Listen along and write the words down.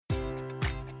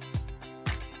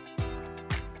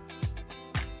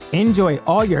Enjoy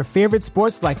all your favorite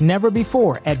sports like never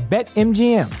before at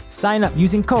BetMGM. Sign up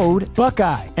using code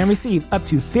Buckeye and receive up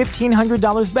to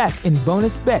 $1,500 back in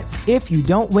bonus bets if you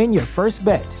don't win your first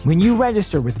bet. When you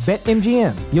register with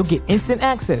BetMGM, you'll get instant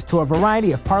access to a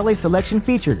variety of parlay selection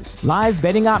features, live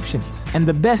betting options, and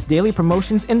the best daily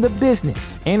promotions in the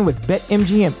business. And with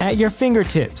BetMGM at your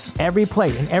fingertips, every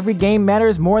play and every game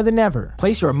matters more than ever.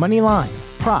 Place your money line,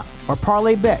 prop, or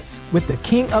parlay bets with the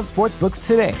king of sportsbooks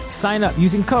today. Sign up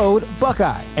using code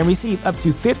Buckeye and receive up to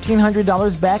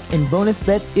 $1,500 back in bonus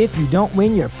bets if you don't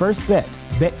win your first bet.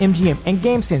 BetMGM and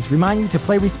GameSense remind you to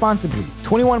play responsibly.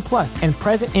 21 plus and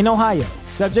present in Ohio,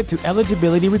 subject to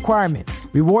eligibility requirements.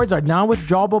 Rewards are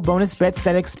non-withdrawable bonus bets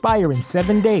that expire in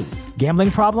 7 days. Gambling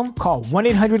problem? Call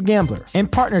 1-800-GAMBLER. In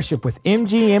partnership with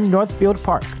MGM Northfield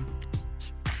Park.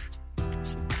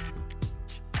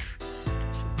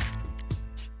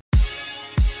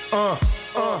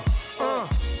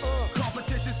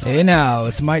 Hey now,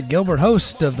 it's Mike Gilbert,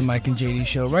 host of the Mike and JD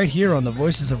Show, right here on the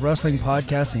Voices of Wrestling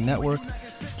Podcasting Network.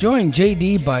 Join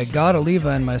JD by God Oliva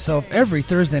and myself every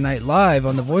Thursday night live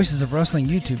on the Voices of Wrestling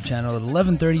YouTube channel at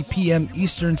 11:30 p.m.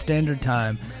 Eastern Standard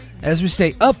Time, as we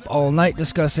stay up all night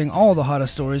discussing all the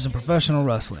hottest stories in professional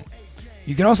wrestling.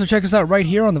 You can also check us out right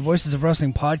here on the Voices of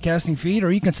Wrestling Podcasting feed,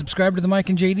 or you can subscribe to the Mike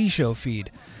and JD Show feed.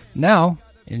 Now,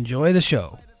 enjoy the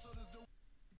show.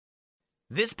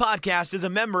 This podcast is a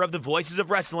member of the Voices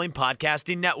of Wrestling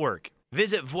Podcasting Network.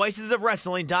 Visit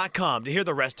voicesofwrestling.com to hear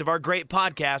the rest of our great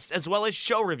podcasts, as well as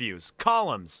show reviews,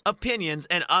 columns, opinions,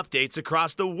 and updates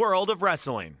across the world of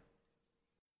wrestling.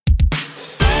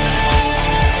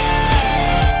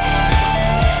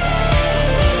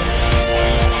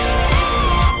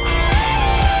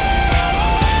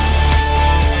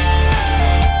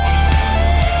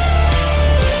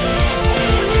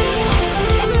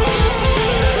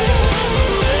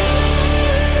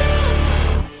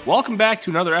 Welcome back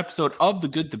to another episode of The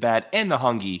Good, the Bad, and the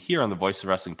Hungee here on the Voice of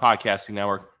Wrestling Podcasting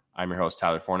Network. I'm your host,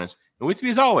 Tyler Fornes, and with me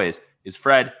as always is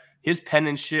Fred. His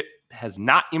penmanship has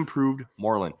not improved,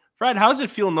 Moreland. Fred, how does it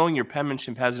feel knowing your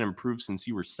penmanship hasn't improved since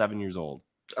you were 7 years old?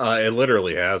 It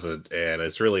literally hasn't, and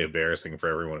it's really embarrassing for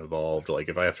everyone involved. Like,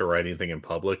 if I have to write anything in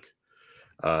public,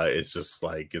 it's just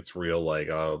like, it's real like,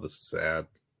 oh, this is sad.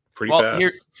 Pretty fast.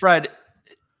 Here, Fred,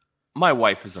 my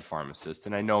wife is a pharmacist,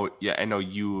 and I know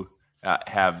you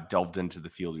have delved into the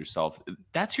field yourself.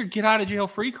 That's your get out of jail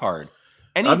free card.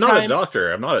 Anytime, I'm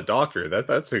not a doctor.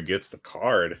 That's who gets the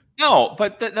card. No,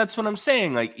 but that's what I'm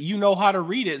saying. Like, you know how to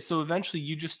read it, so eventually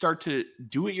you just start to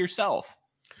do it yourself.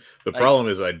 The problem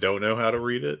is I don't know how to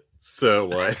read it. So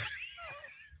like,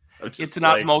 it's an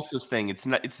osmosis thing. It's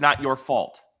not your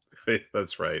fault.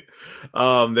 That's right.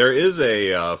 There is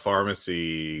a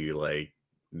pharmacy like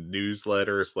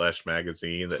newsletter /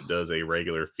 magazine that does a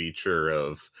regular feature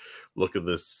of look at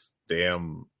this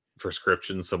damn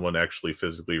prescription someone actually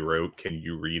physically wrote, can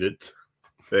you read it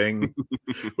thing,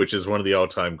 which is one of the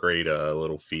all-time great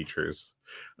little features.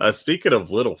 Speaking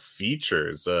of little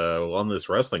features on this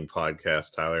wrestling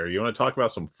podcast, Tyler, you want to talk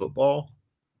about some football?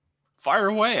 Fire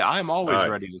away. I'm always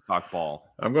ready to talk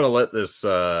ball. I'm going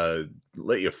to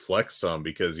let you flex some,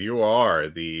 because you are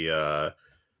the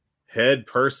head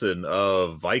person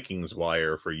of Vikings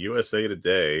Wire for USA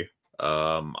Today.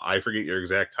 I forget your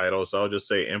exact title, so I'll just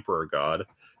say Emperor God.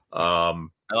 I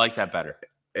like that better.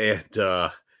 And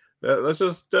let's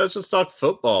just talk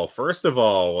football. First of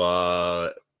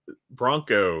all,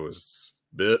 Broncos,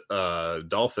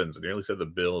 Dolphins. I nearly said the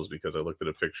Bills because I looked at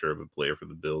a picture of a player for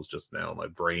the Bills just now. My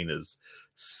brain is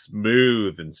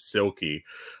smooth and silky.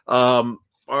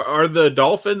 Are the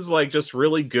Dolphins like just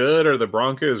really good, or the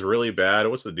Broncos really bad?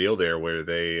 What's the deal there where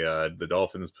the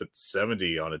Dolphins put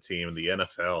 70 on a team in the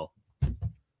NFL?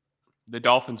 The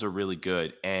Dolphins are really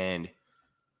good, and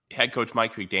head coach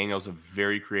Mike McDaniel is a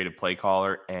very creative play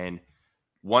caller. And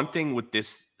one thing with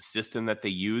this system that they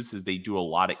use is they do a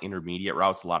lot of intermediate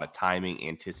routes, a lot of timing,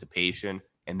 anticipation,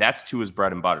 and that's to his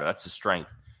bread and butter. That's his strength.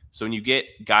 So when you get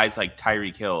guys like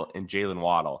Tyreek Hill and Jalen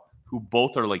Waddle, who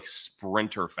both are like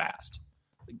sprinter fast,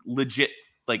 legit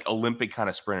like Olympic kind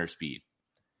of sprinter speed,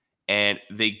 and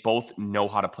they both know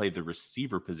how to play the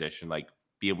receiver position, like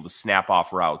be able to snap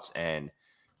off routes and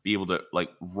be able to like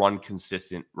run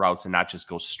consistent routes and not just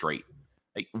go straight.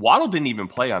 Like Waddle didn't even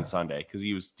play on Sunday because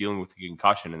he was dealing with a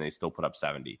concussion, and they still put up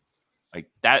 70. Like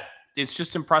that, it's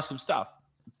just impressive stuff.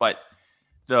 But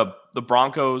the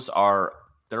Broncos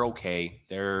they're okay.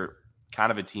 They're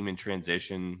kind of a team in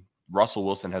transition. Russell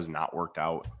Wilson has not worked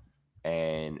out,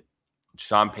 and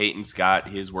Sean Payton's got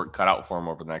his work cut out for him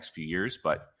over the next few years.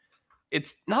 But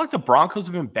it's not like the Broncos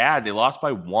have been bad. They lost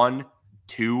by 1,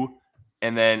 2,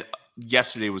 and then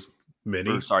yesterday was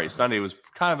Sunday was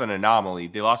kind of an anomaly.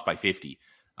 They lost by 50.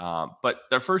 But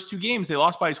their first two games, they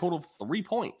lost by a total of 3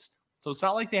 points. So it's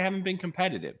not like they haven't been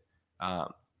competitive.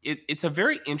 It's a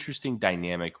very interesting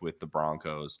dynamic with the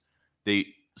Broncos. They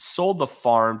sold the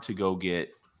farm to go get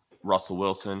Russell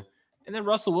Wilson, and then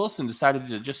Russell Wilson decided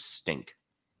to just stink.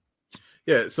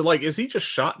 Yeah, so, like, is he just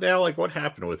shot now? Like, what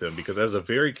happened with him? Because as a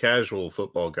very casual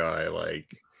football guy,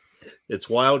 like, it's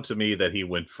wild to me that he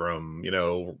went from,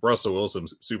 Russell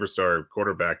Wilson's superstar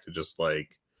quarterback to just,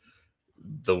 like,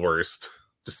 the worst.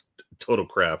 Just total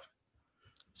crap.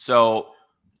 So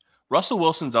Russell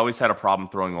Wilson's always had a problem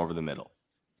throwing over the middle.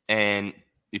 And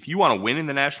if you want to win in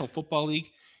the National Football League,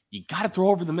 you got to throw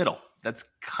over the middle. That's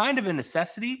kind of a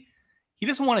necessity. He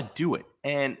doesn't want to do it.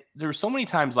 And there were so many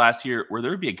times last year where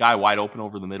there would be a guy wide open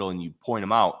over the middle and you point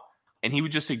him out and he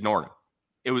would just ignore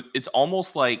him. It's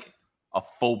almost like a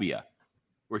phobia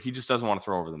where he just doesn't want to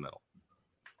throw over the middle.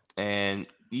 And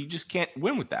you just can't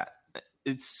win with that.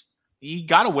 He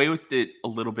got away with it a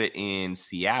little bit in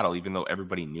Seattle, even though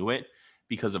everybody knew it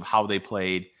because of how they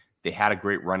played. They had a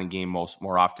great running game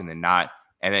more often than not.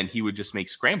 And then he would just make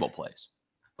scramble plays.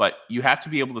 But you have to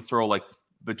be able to throw like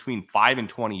between 5 and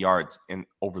 20 yards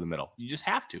over the middle. You just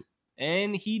have to.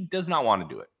 And he does not want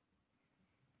to do it.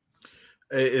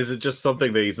 Is it just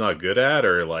something that he's not good at,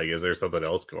 or like, is there something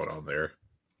else going on there?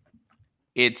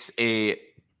 I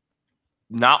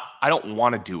don't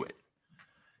want to do it.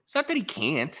 It's not that he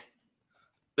can't.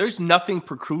 There's nothing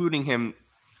precluding him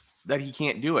that he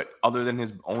can't do it other than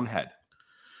his own head.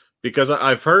 Because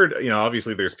I've heard,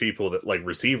 obviously there's people that like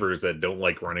receivers that don't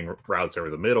like running routes over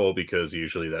the middle because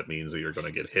usually that means that you're going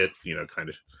to get hit, kind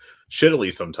of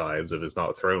shittily sometimes if it's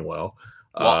not thrown well.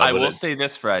 Well, I will say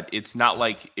this, Fred. It's not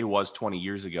like it was 20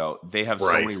 years ago. They have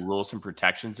so many rules and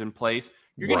protections in place.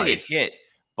 You're going to get hit,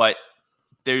 but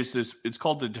there's this, it's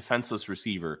called the defenseless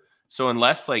receiver. So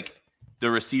unless like the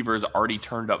receiver is already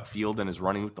turned up field and is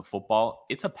running with the football,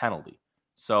 it's a penalty.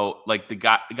 So like the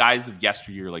guys of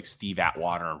yesteryear, like Steve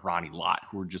Atwater and Ronnie Lott,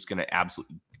 who are just going to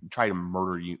absolutely try to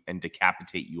murder you and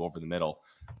decapitate you over the middle,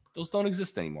 those don't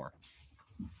exist anymore.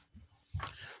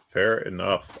 Fair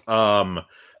enough.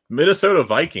 Minnesota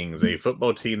Vikings, a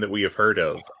football team that we have heard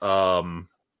of. Are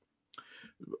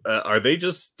they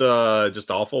just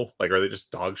awful? Like, are they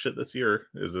just dog shit this year?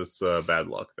 Is this bad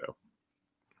luck though?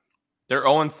 They're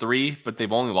 0-3, but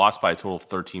they've only lost by a total of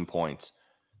 13 points.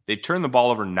 They've turned the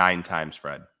ball over 9 times,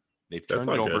 Fred. They've turned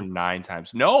it over 9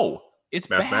 times. No, it's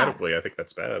mathematically, bad. I think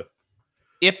that's bad.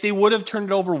 If they would have turned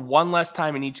it over one less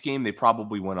time in each game, they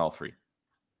probably win all 3.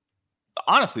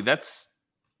 Honestly,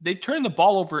 they turned the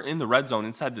ball over in the red zone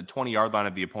inside the 20-yard line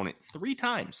of the opponent 3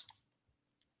 times.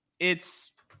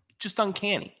 It's just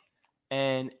uncanny.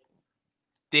 And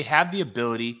they have the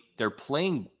ability. They're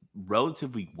playing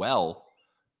relatively well,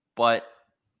 but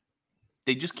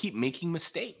they just keep making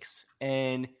mistakes,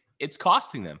 and it's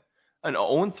costing them. An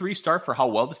 0-3 start for how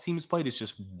well this team has played is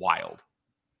just wild.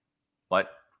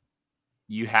 But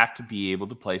you have to be able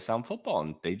to play sound football,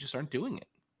 and they just aren't doing it.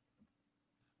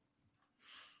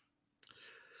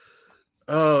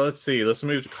 Let's see. Let's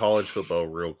move to college football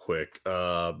real quick.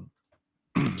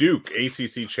 Duke,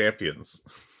 ACC champions.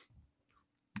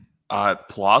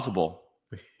 Plausible.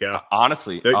 Yeah.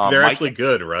 Honestly. They're actually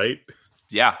good, right?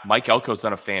 Yeah, Mike Elko's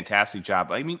done a fantastic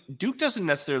job. I mean, Duke doesn't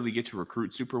necessarily get to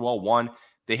recruit super well. One,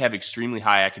 they have extremely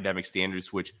high academic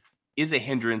standards, which is a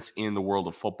hindrance in the world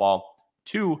of football.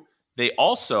 Two, they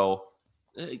also,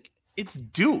 it's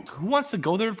Duke. Who wants to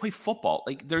go there to play football?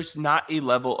 Like, there's not a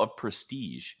level of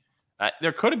prestige.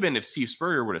 There could have been if Steve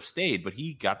Spurrier would have stayed, but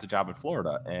he got the job in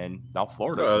Florida, and now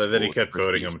Florida. Then he kept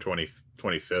voting him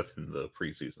 25th in the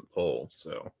preseason poll,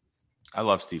 so... I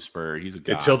love Steve Spurrier. He's a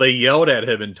guy. Until they yelled at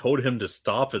him and told him to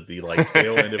stop at the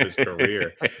tail end of his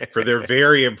career for their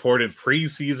very important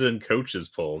preseason coaches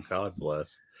poll. God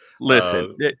bless.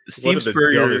 Listen, Steve one of the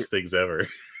Spurrier, dumbest things ever.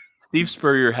 Steve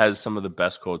Spurrier has some of the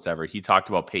best quotes ever. He talked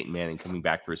about Peyton Manning coming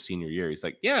back for his senior year. He's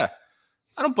like, "Yeah,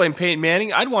 I don't blame Peyton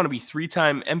Manning. I'd want to be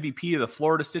 3-time MVP of the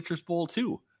Florida Citrus Bowl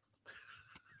too."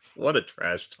 What a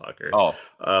trash talker! Oh,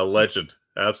 legend,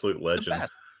 absolute legend.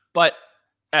 But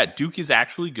Duke is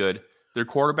actually good. Their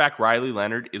quarterback, Riley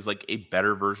Leonard, is like a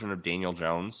better version of Daniel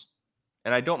Jones.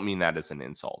 And I don't mean that as an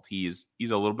insult. He's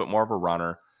a little bit more of a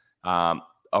runner, a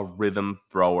rhythm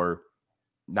thrower,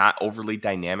 not overly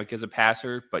dynamic as a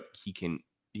passer, but he can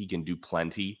do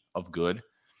plenty of good.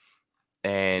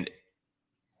 And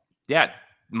yeah,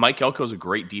 Mike Elko is a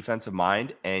great defensive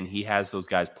mind, and he has those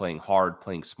guys playing hard,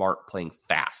 playing smart, playing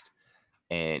fast.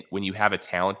 And when you have a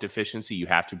talent deficiency, you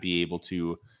have to be able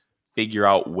to figure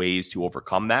out ways to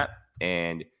overcome that.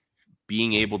 And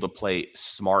being able to play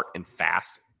smart and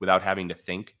fast without having to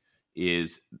think,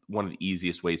 is one of the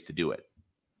easiest ways to do it.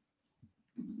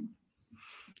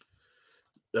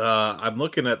 I'm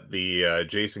looking at the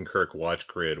Jason Kirk watch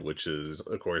grid, which is,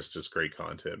 of course, just great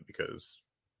content because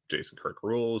Jason Kirk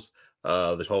rules.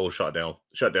 The whole shutdown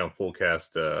full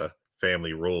cast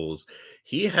family rules.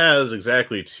 He has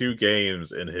exactly 2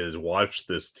 games in his watch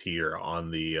this tier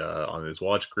on his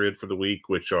watch grid for the week,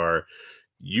 which are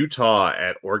Utah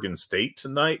at Oregon State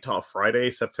tonight, Friday,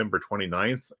 September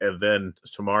 29th, and then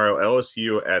tomorrow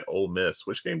LSU at Ole Miss.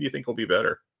 Which game do you think will be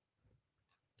better?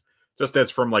 Just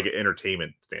that's from like an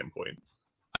entertainment standpoint.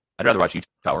 I'd rather watch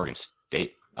Utah Oregon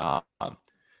State.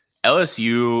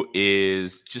 LSU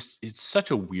is it's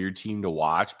such a weird team to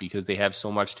watch because they have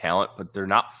so much talent, but they're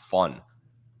not fun.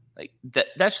 Like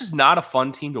that's just not a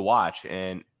fun team to watch.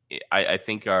 And I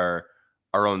think our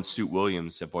own Suit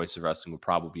Williams at Voice of Wrestling would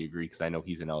probably agree because I know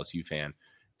he's an LSU fan.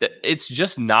 That it's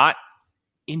just not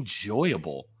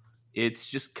enjoyable. It's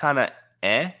just kind of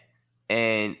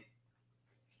and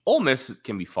Ole Miss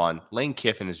can be fun. Lane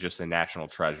Kiffin is just a national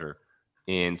treasure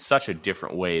in such a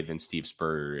different way than Steve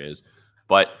Spurrier is.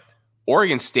 But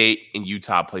Oregon State and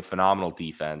Utah play phenomenal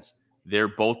defense.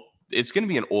 It's going to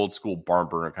be an old school barn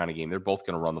burner kind of game. They're both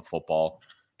going to run the football.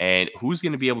 And who's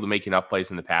going to be able to make enough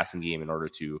plays in the passing game in order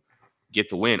to get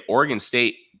the win? Oregon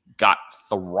State got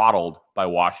throttled by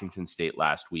Washington State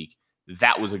last week.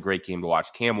 That was a great game to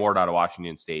watch. Cam Ward out of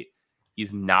Washington State.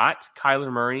 He's not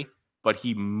Kyler Murray, but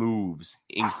he moves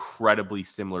incredibly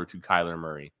similar to Kyler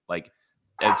Murray. Like,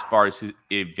 as far as his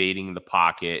evading the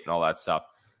pocket and all that stuff,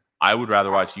 I would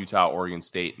rather watch Utah, Oregon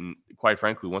State. And quite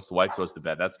frankly, once the wife goes to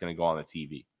bed, that's going to go on the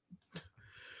TV.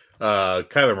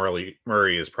 Kyler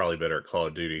Murray is probably better at Call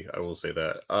of Duty. I will say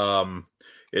that.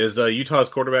 Is Utah's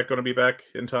quarterback going to be back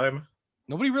in time?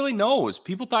 Nobody really knows.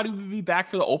 People thought he would be back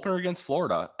for the opener against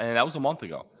Florida, and that was a month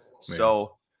ago. Yeah.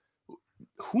 So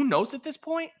who knows at this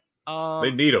point?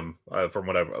 They need him, from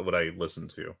what I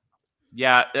listened to.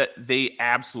 Yeah, they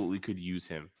absolutely could use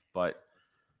him, but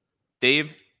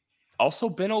they've also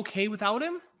been okay without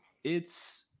him.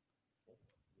 It's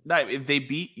if they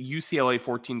beat UCLA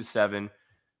 14-7,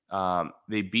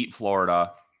 they beat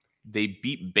Florida, they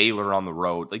beat Baylor on the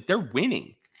road. Like, they're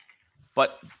winning,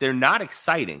 but they're not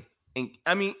exciting. And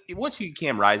I mean, once you get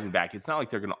Cam Rising back, it's not like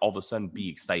they're going to all of a sudden be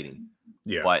exciting.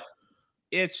 Yeah, but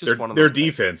it's just one of those. Their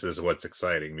defense is what's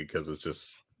exciting because it's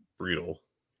just brutal.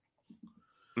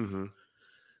 Mm-hmm.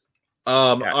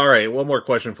 All right, one more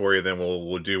question for you, then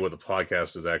we'll do what the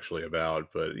podcast is actually about.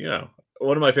 But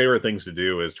one of my favorite things to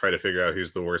do is try to figure out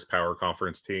who's the worst power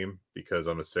conference team because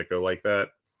I'm a sicko like that.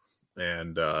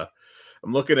 And I'm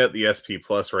looking at the SP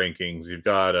Plus rankings. You've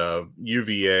got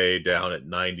UVA down at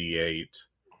 98,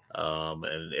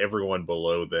 and everyone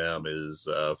below them is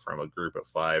from a Group of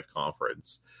 5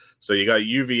 conference. So you got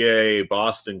UVA,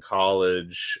 Boston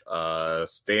College,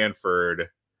 Stanford.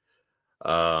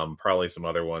 Probably some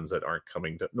other ones that aren't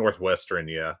coming to Northwestern,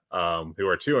 who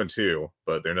are 2-2,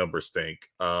 but their numbers stink.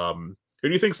 Who do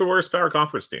you think's the worst power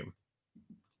conference team?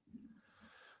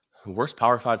 Worst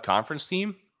Power 5 conference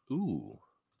team? Ooh.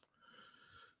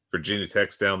 Virginia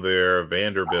Tech's down there.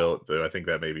 Vanderbilt, though I think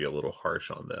that may be a little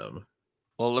harsh on them.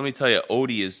 Well, let me tell you,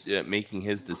 Odie is making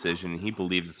his decision. He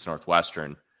believes it's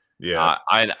Northwestern. Yeah,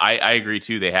 I agree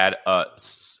too. They had a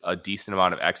decent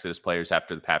amount of Exodus players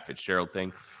after the Pat Fitzgerald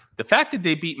thing. The fact that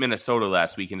they beat Minnesota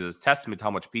last weekend is a testament to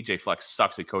how much PJ Fleck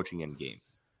sucks at coaching in game.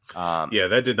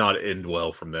 That did not end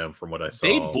well from them, from what I saw.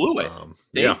 They blew it.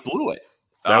 Blew it.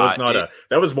 That was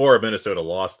that was more a Minnesota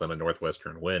loss than a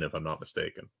Northwestern win, if I'm not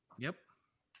mistaken. Yep.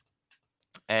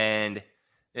 And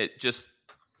they're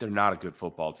not a good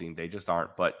football team. They just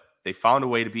aren't. But they found a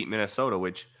way to beat Minnesota,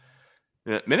 which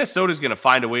Minnesota's going to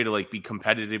find a way to be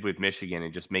competitive with Michigan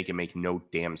and just make it make no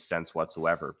damn sense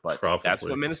whatsoever. But Probably. That's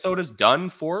what Minnesota's done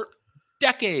for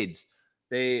decades.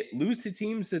 They lose to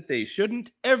teams that they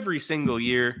shouldn't every single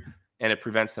year, and it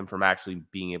prevents them from actually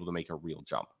being able to make a real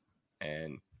jump.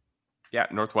 And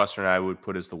Northwestern I would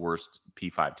put as the worst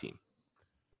P5 team.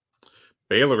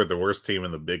 Baylor, the worst team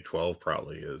in the Big 12,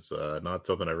 probably is not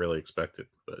something I really expected,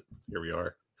 but here we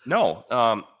are. No,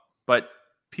 but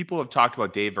people have talked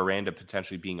about Dave Aranda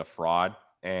potentially being a fraud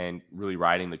and really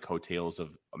riding the coattails of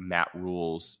Matt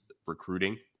Rule's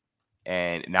recruiting.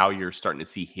 And now you're starting to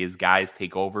see his guys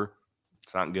take over.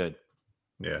 It's not good.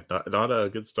 Yeah, not a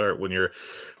good start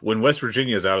when West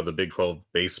Virginia is out of the Big 12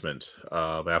 basement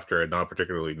after a not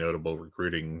particularly notable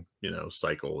recruiting,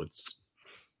 cycle.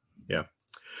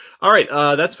 All right,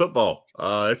 that's football.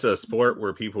 It's a sport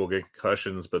where people get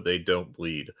concussions, but they don't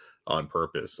bleed on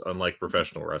purpose, unlike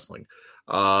professional wrestling.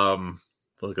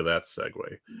 Look at that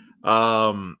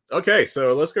segue. Okay,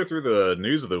 so let's go through the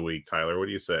news of the week. Tyler, what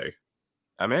do you say?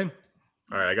 I'm in.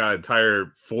 All right, I got an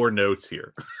entire 4 notes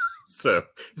here. So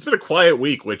it's been a quiet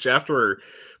week, which after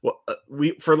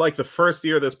we for like the first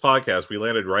year of this podcast, we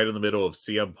landed right in the middle of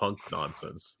CM Punk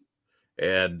nonsense.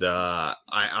 And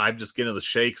I'm just getting the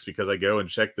shakes because I go and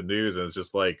check the news and it's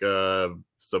just like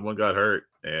someone got hurt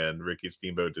and Ricky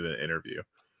Steamboat did an interview.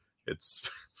 It's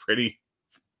pretty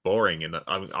boring, and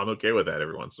I'm okay with that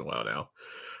every once in a while now.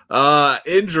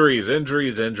 Injuries.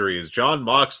 John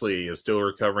Moxley is still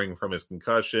recovering from his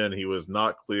concussion. He was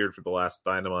not cleared for the last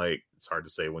Dynamite. It's hard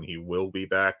to say when he will be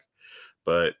back,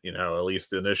 but at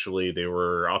least initially they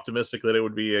were optimistic that it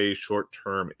would be a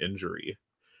short-term injury.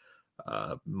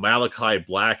 Malachi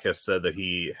Black has said that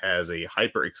he has a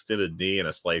hyperextended knee and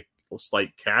a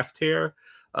slight calf tear.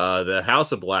 The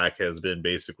House of Black has been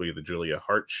basically the Julia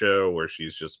Hart show, where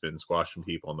she's just been squashing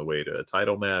people on the way to a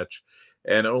title match,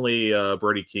 and only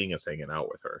Brody King is hanging out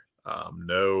with her.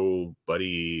 No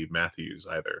Buddy Matthews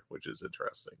either, which is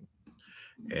interesting.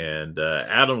 And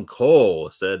Adam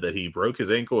Cole said that he broke his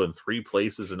ankle in 3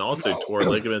 places and also tore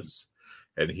ligaments,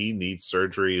 and he needs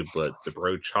surgery, but the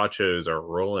brochachos are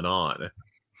rolling on.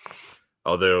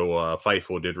 Although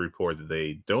Fightful did report that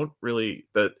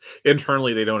that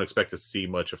internally they don't expect to see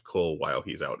much of Cole while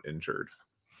he's out injured.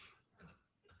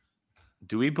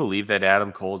 Do we believe that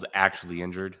Adam Cole's actually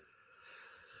injured?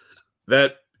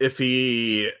 That if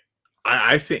he,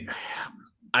 I think,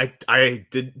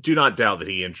 do not doubt that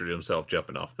he injured himself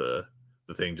jumping off the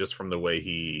thing, just from the way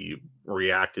he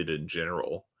reacted in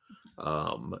general.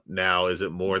 Now, is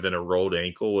it more than a rolled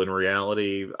ankle in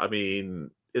reality? I mean,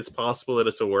 it's possible that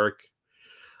it's a work.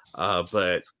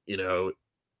 But the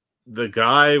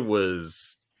guy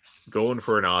was going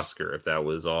for an Oscar if that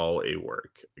was all a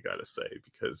work, I gotta say,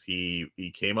 because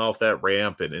he came off that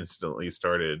ramp and instantly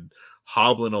started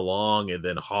hobbling along, and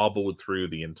then hobbled through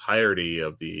the entirety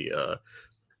of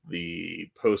the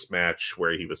post-match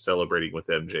where he was celebrating with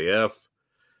MJF.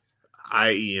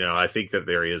 I think that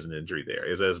there is an injury there.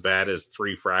 Is as bad as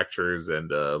 3 fractures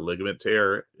and a ligament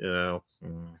tear.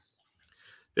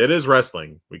 It is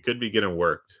wrestling. We could be getting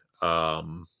worked. I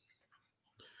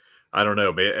don't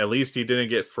know, but at least he didn't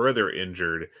get further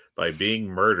injured by being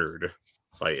murdered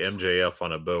by MJF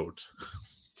on a boat.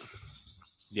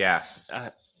 Yeah.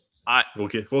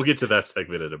 We'll get to that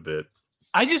segment in a bit.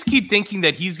 I just keep thinking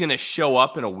that he's going to show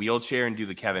up in a wheelchair and do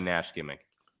the Kevin Nash gimmick.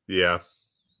 Yeah.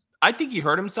 I think he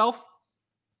hurt himself.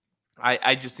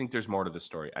 I just think there's more to the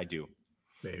story. I do.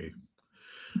 Maybe.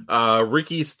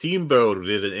 Ricky Steamboat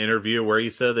did an interview where he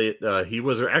said that he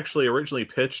was actually originally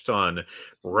pitched on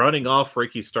running off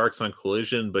Ricky Starks on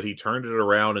Collision, but he turned it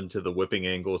around into the whipping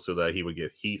angle so that he would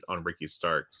get heat on Ricky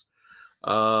Starks.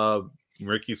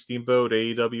 Ricky Steamboat,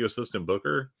 AEW assistant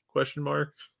booker? ?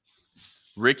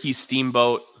 Ricky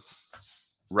Steamboat,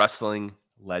 wrestling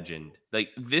legend. Like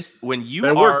this, when you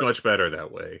that worked much better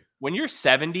that way. When you're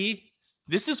 70,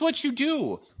 this is what you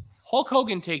do. Hulk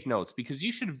Hogan, take notes, because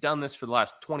you should have done this for the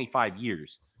last 25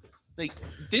 years. Like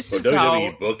this is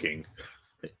how booking.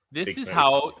 This is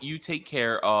how you take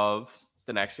care of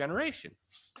the next generation.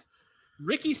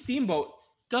 Ricky Steamboat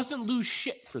doesn't lose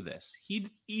shit for this.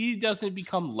 He doesn't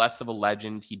become less of a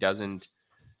legend. He doesn't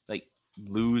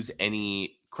lose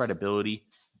any credibility.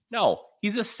 No,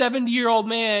 he's a 70-year-old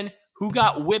man who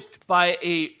got whipped by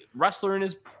a wrestler in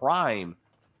his prime.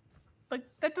 Like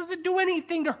that doesn't do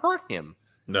anything to hurt him.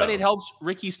 No. But it helps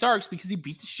Ricky Starks because he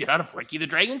beat the shit out of Ricky the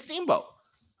Dragon Steamboat.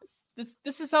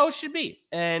 This is how it should be.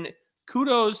 And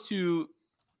kudos to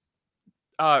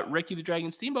Ricky the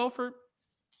Dragon Steamboat for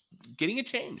getting it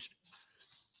changed.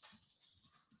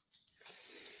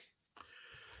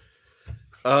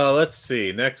 Let's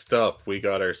see. Next up, we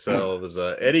got ourselves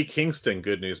Eddie Kingston.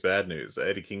 Good news, bad news.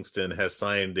 Eddie Kingston has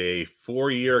signed a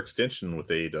 4-year extension with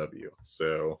AEW.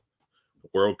 So the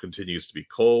world continues to be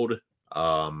cold.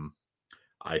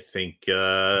 I think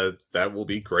that will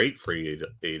be great for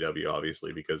AEW,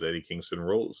 obviously, because Eddie Kingston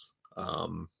rules.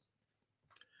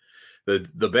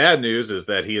 The bad news is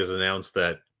that he has announced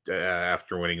that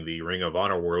after winning the Ring of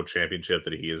Honor World Championship,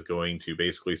 that he is going to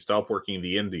basically stop working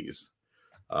the indies.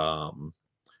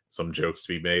 Some jokes to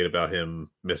be made about him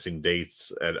missing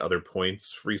dates at other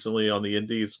points recently on the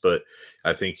indies, but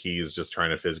I think he's just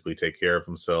trying to physically take care of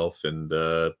himself, and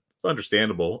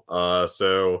understandable.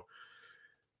 So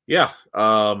yeah,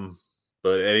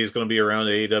 but Eddie's going to be around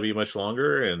AEW much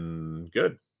longer, and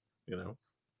good,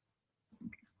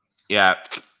 Yeah.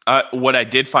 What I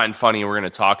did find funny, and we're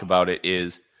going to talk about it,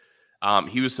 is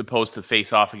he was supposed to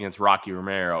face off against Rocky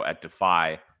Romero at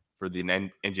Defy for the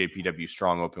NJPW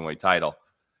Strong Openweight title.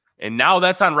 And now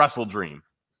that's on Wrestle Dream.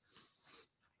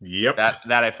 Yep.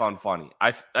 That I found funny.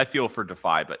 I feel for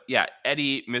Defy, but yeah,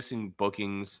 Eddie missing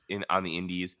bookings on the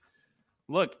indies.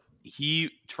 Look, he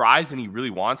tries and he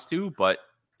really wants to, but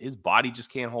his body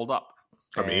just can't hold up.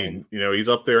 I mean, he's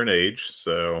up there in age,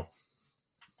 so.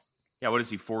 Yeah, what is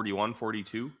he, 41,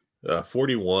 42?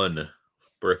 41.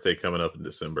 Birthday coming up in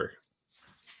December.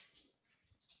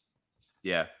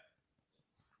 Yeah.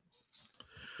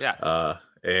 Yeah.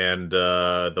 And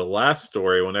the last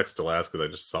story, well, next to last, because I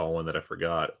just saw one that I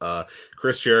forgot.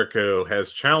 Chris Jericho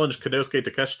has challenged Konosuke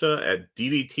Takeshita at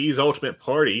DDT's Ultimate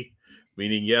Party,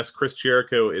 meaning, yes, Chris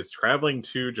Jericho is traveling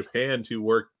to Japan to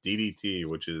work DDT,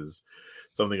 which is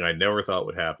something I never thought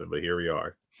would happen, but here we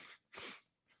are.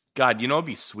 God, it'd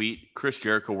be sweet. Chris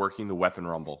Jericho working the Weapon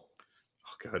Rumble.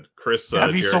 Oh, God. Chris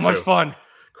That'd be Jericho, so much fun.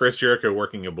 Chris Jericho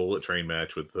working a Bullet Train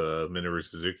match with Minoru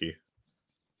Suzuki.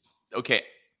 Okay.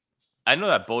 I know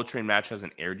that Bullet Train match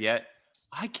hasn't aired yet.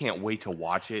 I can't wait to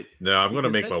watch it. No, I'm going to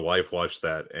make my wife watch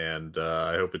that, and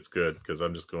I hope it's good, because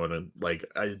I'm just going to,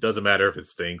 it doesn't matter if it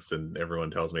stinks and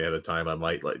everyone tells me ahead of time. I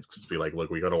might just be like, look,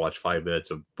 we got to watch 5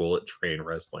 minutes of Bullet Train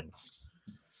wrestling.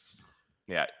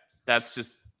 Yeah, that's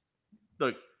just,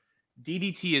 look,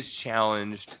 DDT has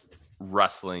challenged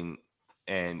wrestling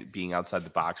and being outside the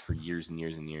box for years and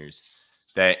years and years.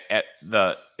 It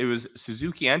was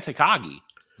Suzuki and Takagi,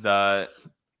 the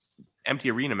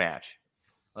empty arena match.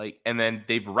 And then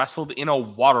they've wrestled in a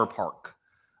water park.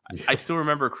 Yeah. I still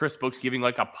remember Chris Brooks giving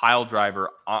a pile driver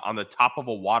on the top of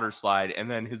a water slide, and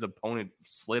then his opponent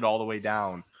slid all the way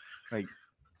down.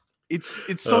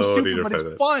 It's so stupid, but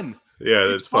it's fun.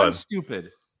 Yeah, it's fun.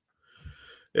 Stupid.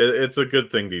 It's a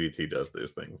good thing DDT does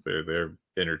this thing. They're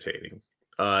entertaining.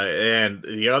 And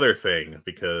the other thing,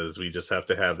 because we just have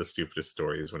to have the stupidest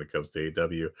stories when it comes to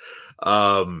AEW.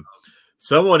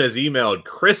 Someone has emailed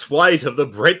Chris White of the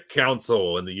Brit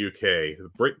Council in the UK. The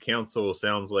Brit Council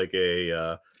sounds like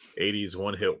a 80s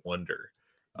one-hit wonder.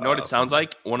 You know what it sounds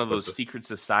like? One of those secret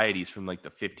societies from the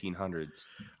 1500s.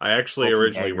 I actually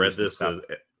originally read this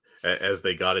as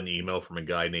they got an email from a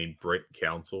guy named Brit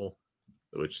Council,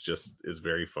 which just is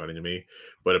very funny to me.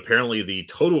 But apparently the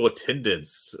total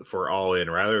attendance for All In,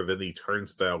 rather than the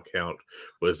turnstile count,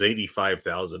 was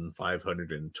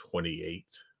 85,528.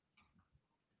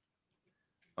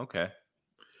 Okay.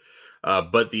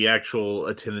 But the actual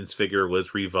attendance figure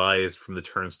was revised from the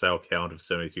turnstile count of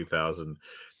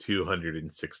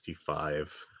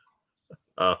 72,265.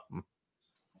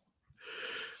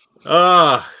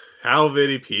 How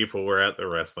many people were at the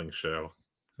wrestling show?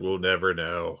 We'll never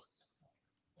know.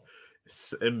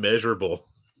 It's immeasurable.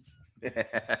 Yeah,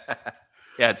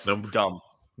 it's dumb.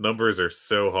 Numbers are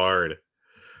so hard.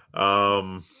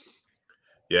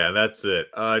 Yeah, that's it.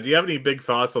 Do you have any big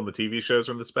thoughts on the TV shows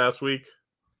from this past week?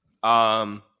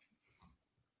 Eclair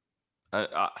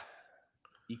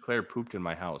pooped in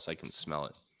my house. I can smell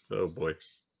it. Oh boy.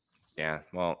 Yeah.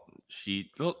 Well,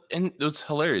 and it was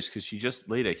hilarious because she just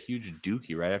laid a huge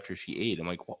dookie right after she ate. I'm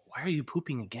like, why are you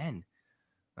pooping again?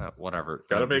 Whatever.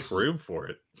 Got to make room for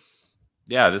it.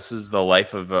 Yeah, this is the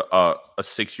life of a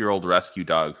 6-year-old rescue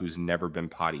dog who's never been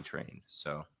potty trained.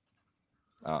 So,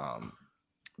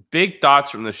 big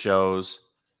thoughts from the shows.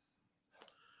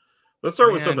 Let's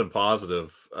start with something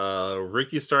positive.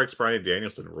 Ricky Starks, Bryan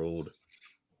Danielson ruled.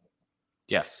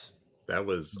 Yes. That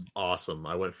was awesome.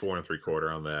 I went 4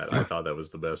 3/4 on that. I thought that was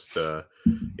the best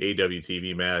AEW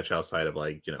TV match outside of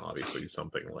obviously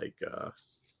something like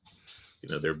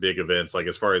their big events.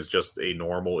 As far as just a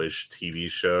normal-ish TV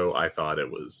show, I thought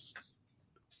it was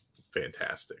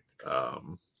fantastic.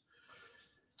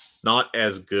 Not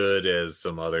as good as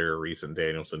some other recent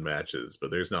Danielson matches,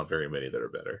 but there's not very many that are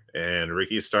better. And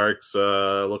Ricky Starks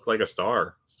looked like a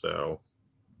star. So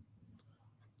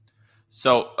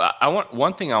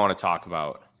one thing I want to talk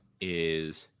about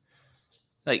is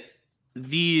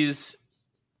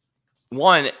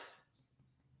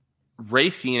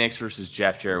Ray Phoenix versus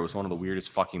Jeff Jarrett was one of the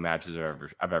weirdest fucking matches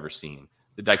I've ever seen.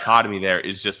 The dichotomy there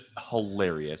is just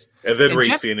hilarious. And then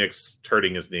Ray Phoenix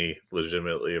hurting his knee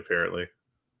legitimately, apparently.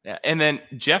 Yeah, and then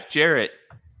Jeff Jarrett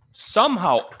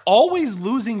somehow always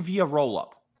losing via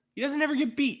roll-up. He doesn't ever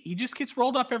get beat. He just gets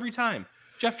rolled up every time.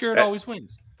 Jeff Jarrett always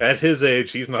wins. At his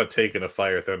age, he's not taking a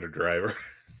Fire Thunder driver.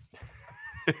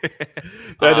 That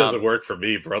doesn't work for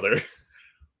me, brother.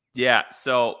 Yeah,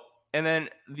 so, and then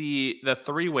the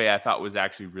three-way I thought was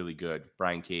actually really good.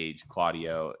 Brian Cage,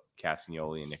 Claudio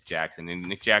Castagnoli, and Nick Jackson. And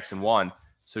Nick Jackson won.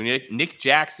 So Nick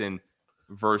Jackson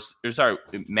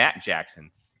Matt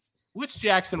Jackson. Which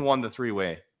Jackson won the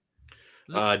three-way?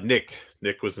 Nick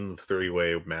was in the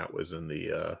three-way. Matt was in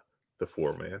the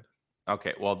four-man.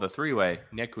 Okay, well, the three-way,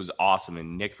 Nick was awesome,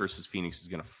 and Nick versus Phoenix is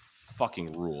going to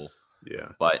fucking rule. Yeah.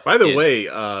 But by the way,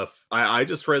 I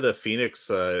just read that Phoenix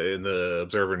in the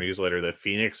Observer newsletter that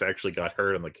Phoenix actually got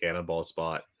hurt on the cannonball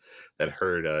spot that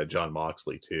hurt John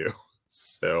Moxley too.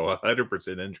 So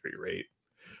 100% injury rate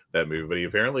that move, but he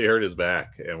apparently hurt his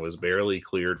back and was barely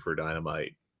cleared for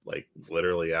Dynamite, like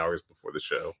literally hours before the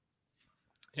show.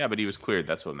 Yeah, but he was cleared.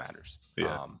 That's what matters.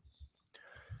 Yeah.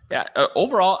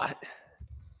 Overall,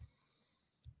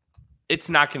 it's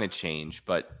not going to change,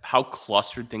 but how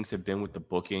clustered things have been with the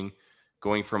booking,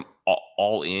 going from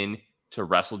all in to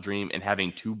Wrestle Dream and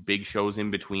having 2 big shows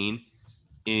in between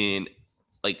in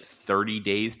like 30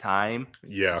 days time.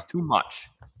 Yeah. It's too much.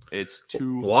 It's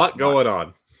too a lot going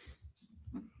on.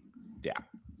 Yeah.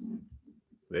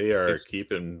 They are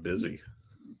keeping busy.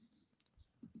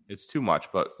 It's too much,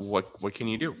 but what can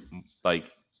you do? Like,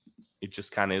 it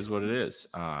just kind of is what it is.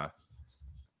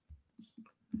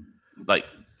 Like,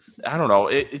 I don't know.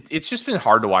 It's just been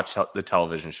hard to watch the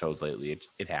television shows lately.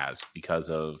 It has, because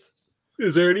of.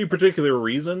 Is there any particular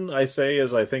reason I say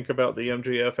as I think about the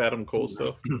MJF Adam Cole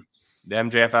stuff? The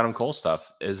MJF Adam Cole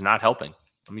stuff is not helping.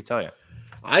 Let me tell you.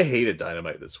 I hated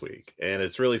Dynamite this week, and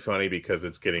it's really funny because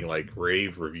it's getting like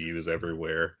rave reviews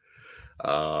everywhere.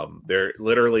 They're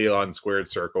literally on Squared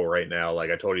Circle right now. Like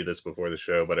I told you this before the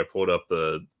show, but I pulled up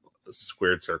the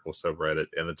Squared Circle subreddit,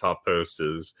 and the top post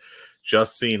is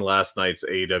just seen last night's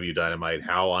AEW Dynamite.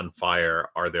 How on fire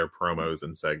are their promos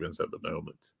and segments at the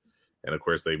moment? And of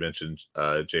course, they mentioned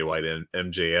Jay White and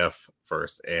MJF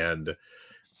first, and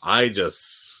I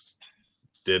just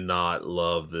did not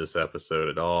love this episode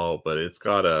at all. But it's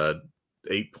got a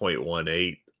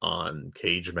 8.18 on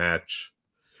Cage Match,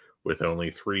 with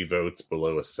only 3 votes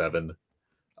below a 7.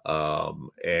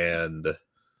 And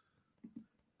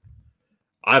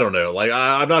I don't know. Like,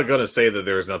 I'm not going to say that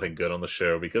there was nothing good on the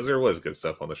show, because there was good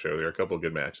stuff on the show. There are a couple of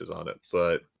good matches on it.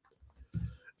 But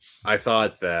I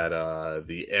thought that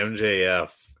the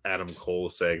MJF Adam Cole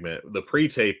segment, the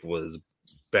pre-tape was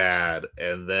bad.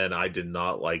 And then I did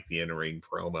not like the in-ring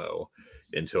promo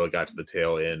until it got to the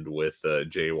tail end with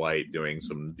Jay White doing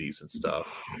some decent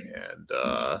stuff.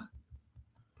 And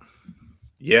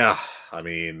yeah, I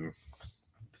mean,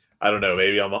 I don't know.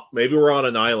 Maybe we're on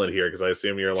an island here, because I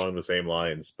assume you're along the same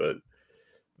lines. But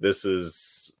this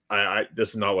is this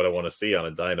is not what I want to see on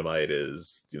a Dynamite.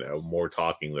 Is more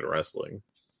talking than wrestling.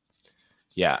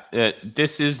 Yeah,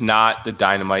 this is not the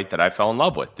Dynamite that I fell in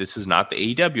love with. This is not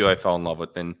the AEW I fell in love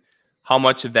with. And how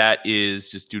much of that is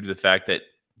just due to the fact that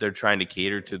they're trying to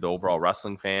cater to the overall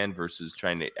wrestling fan versus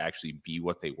trying to actually be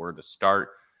what they were to start?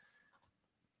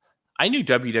 I knew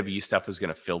WWE stuff was going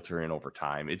to filter in over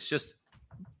time. It's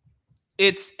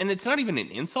not even an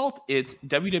insult. It's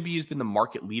WWE has been the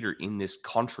market leader in this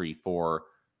country for,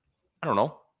 I don't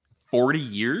know, 40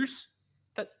 years.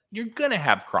 That you're going to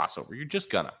have crossover. You're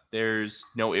just gonna. There's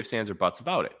no ifs, ands, or buts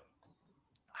about it.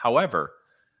 However,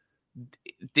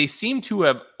 they seem to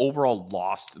have overall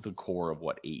lost the core of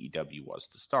what AEW was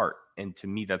to start. And to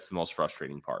me, that's the most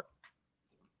frustrating part.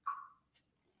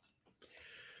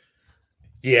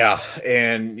 Yeah,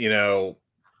 and I'm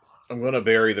going to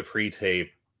bury the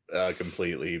pre-tape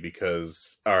completely,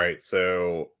 because all right,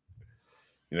 so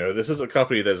this is a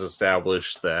company that's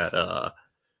established that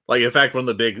like, in fact, one of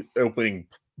the big opening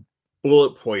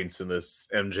bullet points in this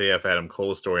MJF Adam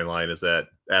Cole storyline is that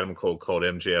Adam Cole called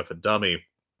MJF a dummy,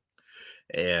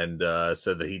 and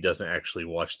said that he doesn't actually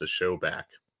watch the show back.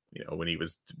 When he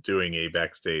was doing a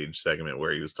backstage segment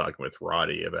where he was talking with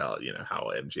Roddy about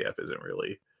how MJF isn't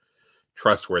really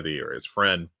trustworthy or his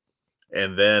friend.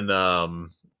 And then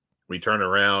we turn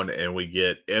around and we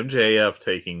get MJF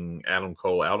taking Adam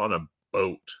Cole out on a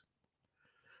boat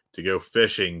to go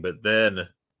fishing. But then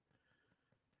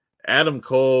Adam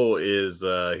Cole is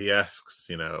he asks,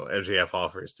 MJF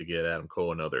offers to get Adam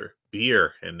Cole another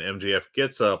beer, and MJF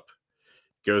gets up,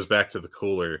 goes back to the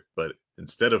cooler, but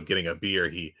instead of getting a beer,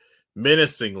 he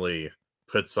menacingly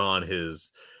puts on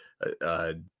his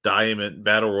diamond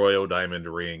battle royal diamond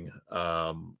ring,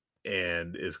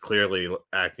 and is clearly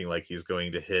acting like he's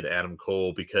going to hit Adam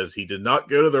Cole, because he did not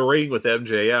go to the ring with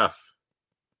MJF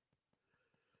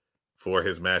for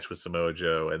his match with Samoa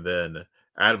Joe. And then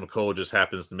Adam Cole just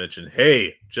happens to mention,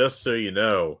 hey, just so you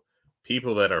know,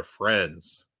 people that are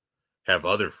friends have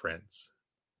other friends,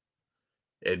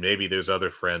 and maybe those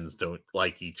other friends don't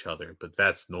like each other, but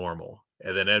that's normal.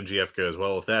 And then MJF goes,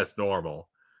 well, if that's normal,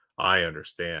 I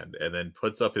understand, and then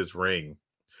puts up his ring.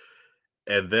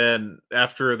 And then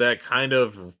after that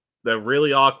that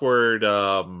really awkward,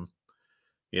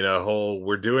 whole,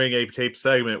 we're doing a tape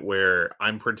segment where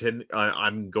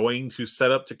I'm going to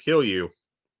set up to kill you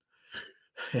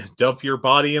and dump your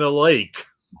body in a lake.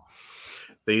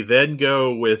 They then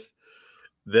go with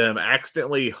them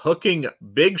accidentally hooking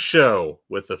Big Show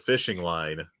with a fishing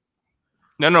line.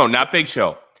 No, not Big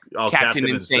Show. Oh, Captain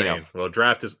Insano. Well,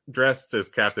 dressed as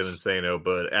Captain Insano,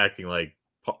 but acting like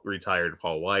retired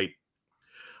Paul White.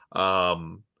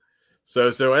 So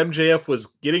MJF was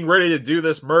getting ready to do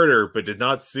this murder, but did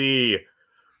not see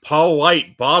Paul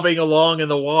White bobbing along in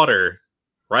the water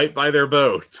right by their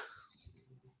boat,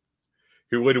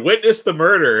 who would witness the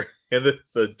murder and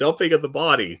the dumping of the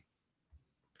body.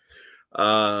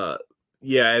 Yeah,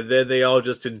 and then they all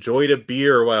just enjoyed a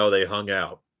beer while they hung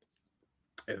out.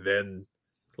 And then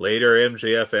later,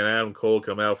 MJF and Adam Cole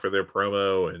come out for their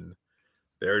promo, and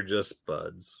they're just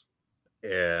buds.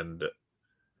 And,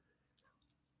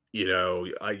 you know,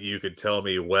 you could tell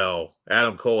me, well,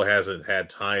 Adam Cole hasn't had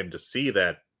time to see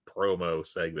that promo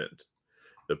segment,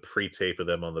 the pre-tape of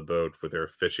them on the boat for their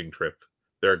fishing trip,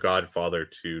 their Godfather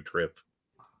 2 trip.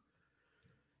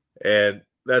 And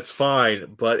that's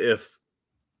fine, but if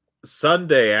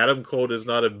Sunday Adam Cole does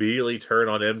not immediately turn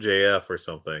on MJF or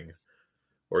something,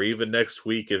 or even next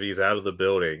week if he's out of the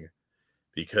building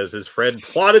because his friend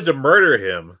plotted to murder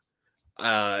him,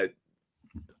 I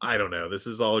don't know. This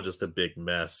is all just a big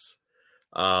mess.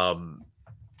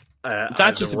 It's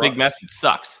not just a big mess. It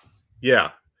sucks.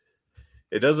 Yeah.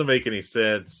 It doesn't make any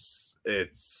sense.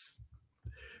 It's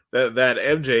that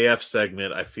MJF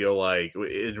segment, I feel like,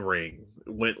 in ring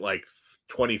went like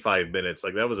 25 minutes.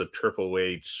 Like, that was a Triple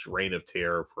H Reign of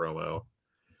Terror promo.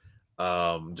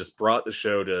 Just brought the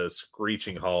show to a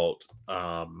screeching halt.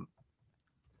 You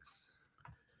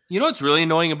know what's really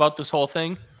annoying about this whole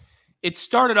thing? It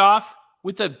started off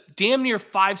with a damn near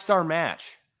 5-star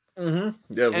match.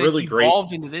 Mm-hmm. Yeah, and really great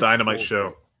into this Dynamite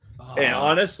show. And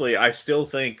honestly, I still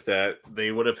think that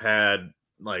they would have had,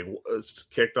 like,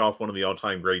 kicked off one of the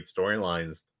all-time great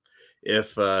storylines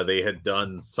if they had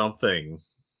done something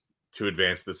to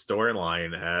advance the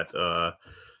storyline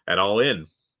at All In.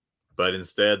 But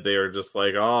instead, they are just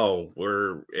like, oh,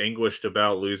 we're anguished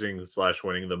about losing /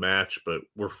 winning the match, but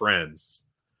we're friends.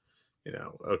 You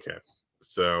know, okay.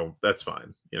 So that's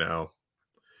fine. You know,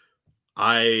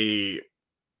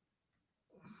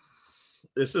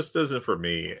 this just isn't for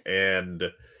me. And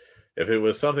if it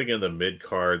was something in the mid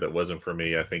card that wasn't for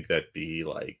me, I think that'd be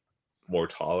like more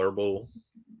tolerable.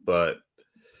 But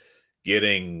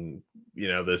getting, you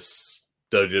know, this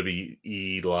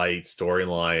WWE light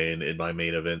storyline in my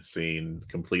main event scene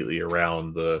completely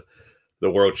around the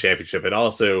World Championship, and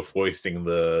also foisting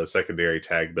the secondary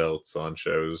tag belts on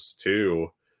shows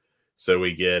too. So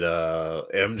we get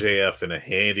MJF in a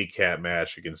handicap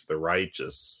match against the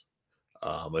Righteous,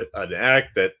 an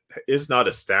act that is not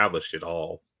established at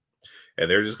all. And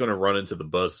they're just going to run into the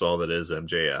buzzsaw that is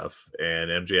MJF.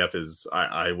 And MJF is,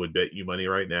 I would bet you money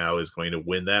right now, is going to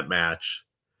win that match.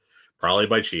 Probably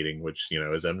by cheating, which, you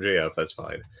know, is MJF. That's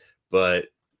fine. But,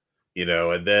 you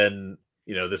know, and then,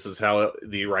 you know, this is how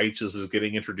the Righteous is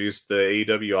getting introduced to the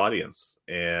AEW audience.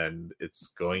 And it's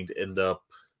going to end up,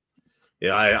 you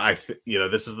know, you know,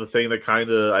 this is the thing that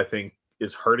kind of, I think,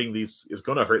 is going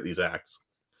to hurt these acts.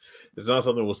 It's not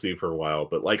something we'll see for a while.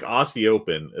 But like Aussie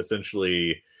Open,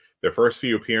 essentially, their first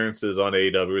few appearances on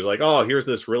AEW was like, oh, here's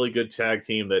this really good tag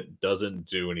team that doesn't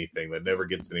do anything, that never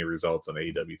gets any results on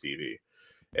AEW TV.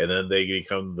 And then they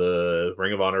become the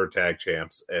Ring of Honor tag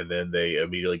champs, and then they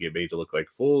immediately get made to look like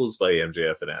fools by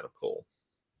MJF and Adam Cole.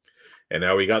 And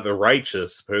now we got the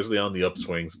Righteous, supposedly on the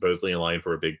upswing, supposedly in line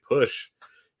for a big push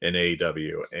in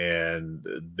AEW. And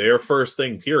their first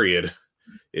thing, period,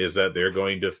 is that they're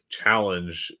going to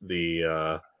challenge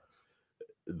the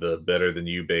Better Than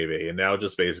You baby. And now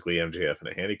just basically MJF in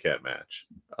a handicap match.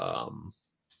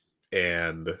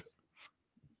 And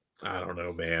I don't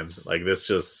know, man. Like,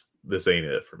 this ain't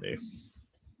it for me.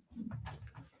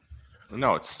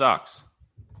 No, it sucks.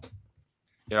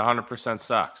 It 100%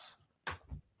 sucks.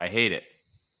 I hate it.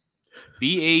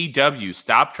 Be AEW.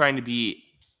 Stop trying to be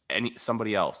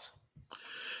somebody else.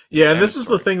 Yeah, and this is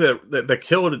the thing that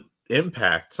killed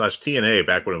Impact / TNA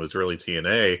back when it was really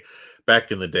TNA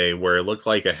back in the day, where it looked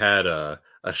like it had a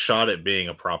shot at being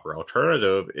a proper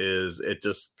alternative, is it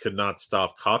just could not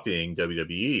stop copying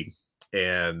WWE.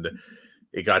 And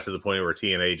it got to the point where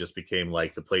TNA just became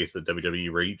like the place that WWE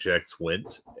rejects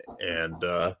went, and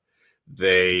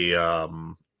they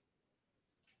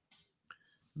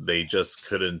just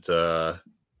couldn't,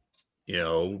 you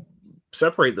know,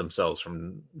 separate themselves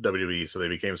from WWE, so they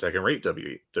became second-rate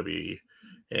WWE,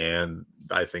 and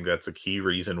I think that's a key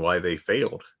reason why they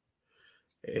failed.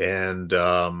 And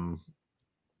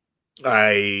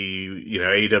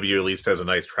AEW at least has a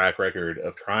nice track record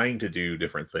of trying to do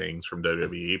different things from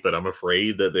WWE, but I'm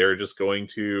afraid that they're just going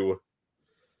to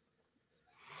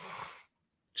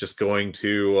just going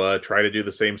to try to do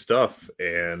the same stuff,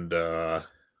 and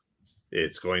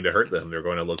it's going to hurt them. They're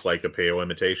going to look like a PO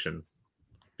imitation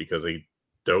because they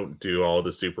don't do all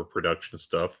the super production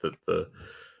stuff that the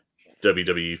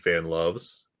WWE fan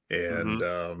loves, and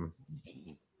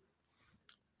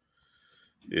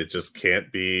it just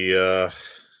can't be.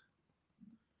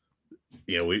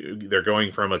 They're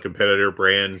going from a competitor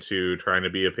brand to trying to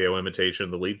be a PO imitation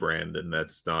of the lead brand, and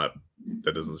that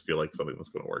doesn't feel like something that's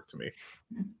going to work to me.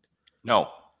 No,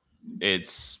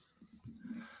 it's.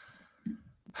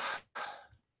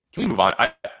 Can we move on?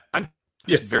 I'm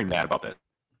just very mad about this,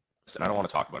 and I don't want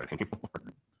to talk about it anymore.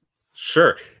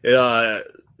 Sure.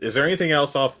 Is there anything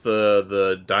else off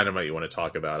the Dynamite you want to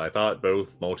talk about? I thought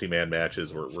both multi-man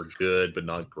matches were good, but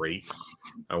not great.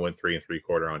 I went 3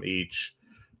 3/4 on each.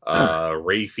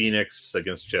 Ray Phoenix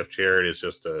against Jeff Jarrett is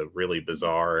just a really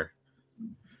bizarre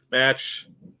match.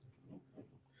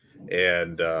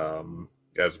 And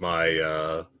as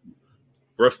my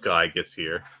roof guy gets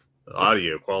here, the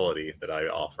audio quality that I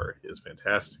offer is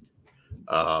fantastic.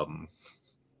 And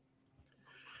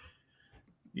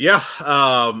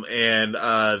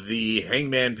the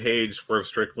Hangman Page Swerve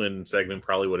Strickland segment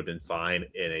probably would have been fine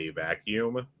in a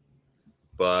vacuum,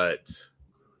 but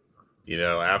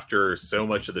after so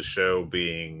much of the show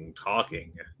being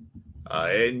talking,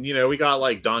 and we got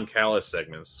like Don Callis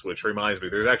segments, which reminds me,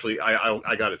 there's actually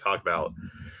I got to talk about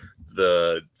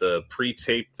the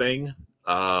pre-tape thing.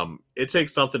 It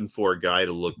takes something for a guy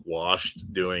to look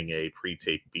washed doing a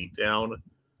pre-tape beatdown,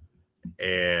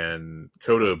 and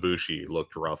Kota Ibushi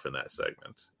looked rough in that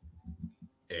segment,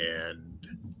 and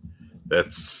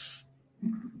that's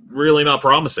really not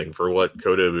promising for what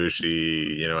Kota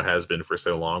Ibushi, has been for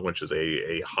so long, which is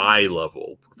a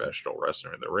high-level professional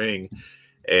wrestler in the ring,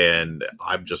 and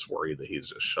I'm just worried that he's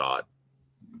just shot.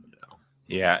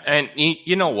 Yeah, and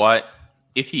you know what?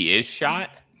 If he is shot,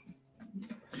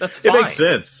 that's fine. It makes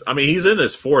sense. I mean, he's in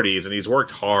his 40s, and he's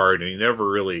worked hard, and he never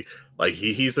really,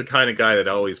 he's the kind of guy that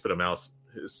always put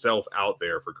himself out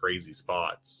there for crazy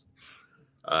spots.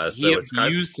 He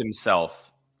abused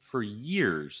himself for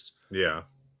years. Yeah.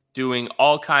 Doing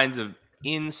all kinds of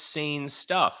insane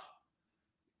stuff.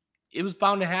 It was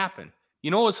bound to happen.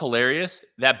 You know what was hilarious?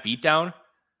 That beatdown.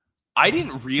 I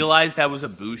didn't realize that was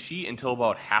Ibushi until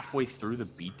about halfway through the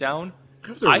beatdown.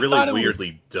 That was a really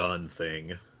weirdly done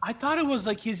thing. I thought it was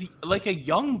like a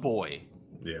young boy.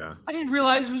 Yeah. I didn't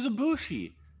realize it was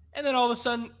Ibushi. And then all of a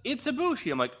sudden, it's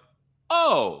Ibushi. I'm like,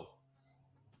 oh,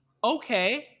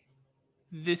 okay.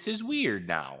 This is weird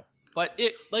now. But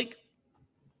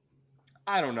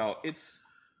I don't know. It's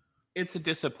a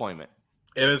disappointment.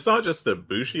 And it's not just that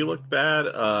Bushi looked bad.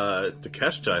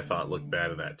 Takeshita, I thought, looked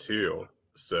bad in that too.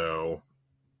 So,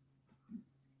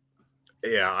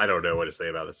 yeah, I don't know what to say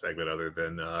about the segment other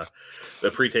than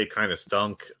the pre-tape kind of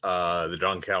stunk. The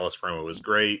Don Callis promo was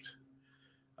great.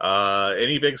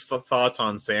 Any big thoughts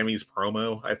on Sammy's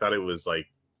promo? I thought it was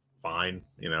fine.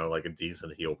 Like a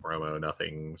decent heel promo.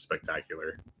 Nothing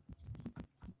spectacular.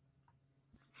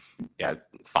 Yeah,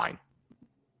 fine.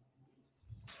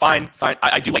 Fine.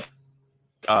 I do like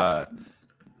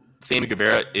Sammy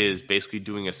Guevara is basically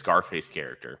doing a Scarface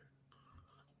character.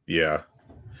 Yeah.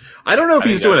 I don't know if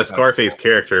he's doing a Scarface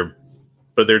character,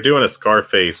 but they're doing a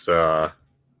Scarface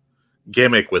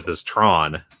gimmick with his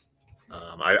Tron.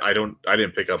 I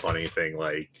didn't pick up on anything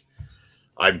like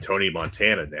I'm Tony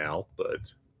Montana now,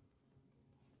 but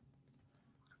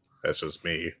that's just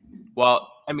me.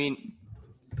 Well, I mean,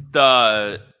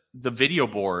 the video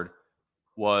board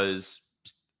was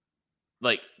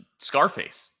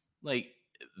Scarface,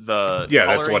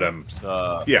 that's what I'm.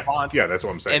 Font, that's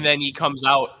what I'm saying. And then he comes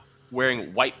out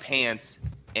wearing white pants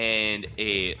and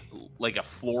a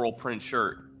floral print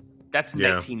shirt. That's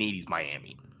 1980s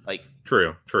Miami.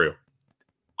 True.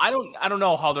 I don't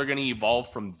know how they're going to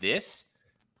evolve from this,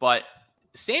 but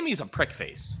Sammy's a prick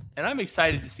face, and I'm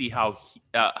excited to see how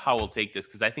he'll take this,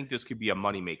 because I think this could be a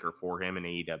moneymaker for him in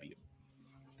AEW.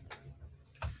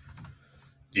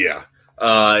 Yeah.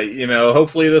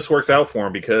 Hopefully this works out for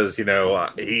him, because,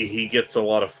 he gets a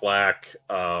lot of flack.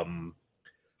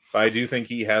 But I do think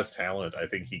he has talent. I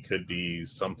think he could be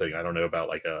something. I don't know about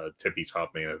a tippy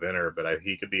top main eventer, but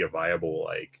he could be a viable,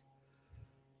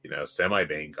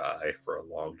 semi-main guy for a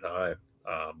long time.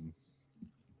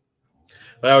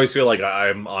 I always feel like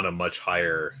I'm on a much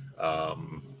higher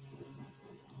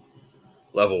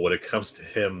level when it comes to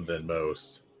him than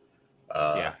most.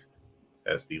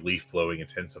 As the leaf blowing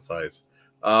intensifies.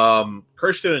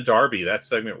 Christian and Darby, that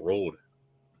segment ruled.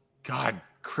 God,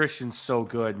 Christian's so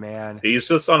good, man. He's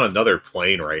just on another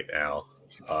plane right now.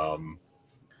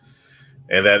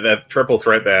 And that triple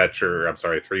threat match, or I'm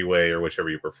sorry, 3-way, or whichever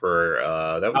you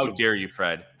prefer. That was How dare you,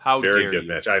 Fred? How very dare good you?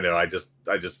 match. I know. I just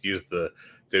used the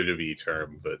WWE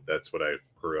term, but that's what I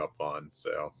grew up on.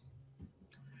 So,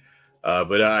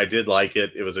 but I did like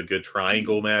it. It was a good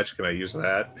triangle match. Can I use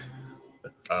that?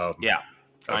 Yeah,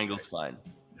 triangle's fine.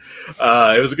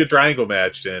 It was a good triangle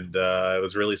match, and it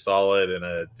was really solid,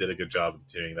 and did a good job of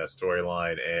continuing that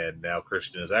storyline. And now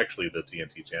Christian is actually the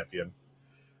TNT champion.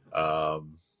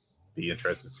 Be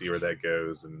interested to see where that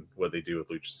goes and what they do with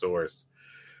Luchasaurus.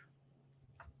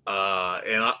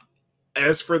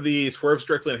 As for the Swerve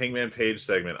Strickland Hangman Page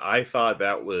segment, I thought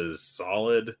that was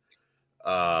solid.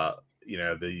 The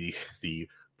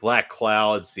Black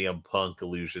Cloud CM Punk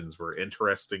illusions were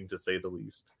interesting, to say the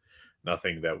least.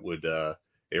 Nothing that would a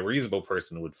reasonable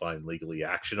person would find legally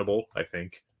actionable, I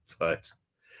think. But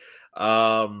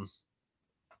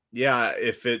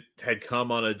if it had come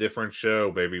on a different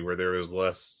show, maybe where there was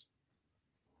less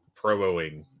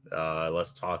promoing,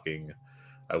 less talking,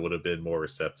 I would have been more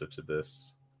receptive to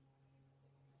this.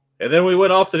 And then we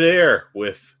went off the air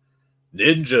with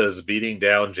ninjas beating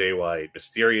down Jay White,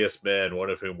 mysterious men,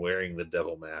 one of whom wearing the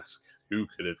devil mask. Who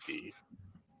could it be?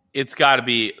 It's got to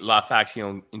be La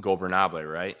Facción Ingobernable,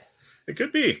 right? It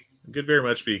could be. It could very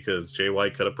much be, because Jay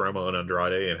White cut a promo on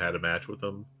Andrade and had a match with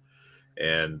him.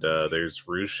 And there's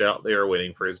Roosh out there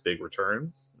waiting for his big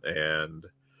return. And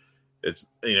it's,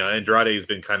 Andrade has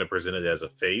been kind of presented as a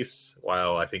face,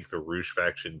 while I think the Roosh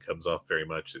faction comes off very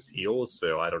much as heels.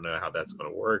 So I don't know how that's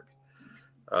going to work.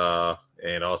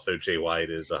 And also Jay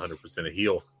White is 100% a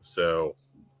heel. So,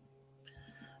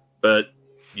 but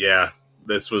yeah,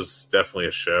 this was definitely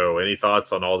a show. Any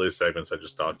thoughts on all those segments I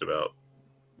just talked about?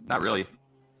 Not really.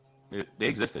 They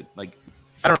existed. Like,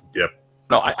 I don't. Yep.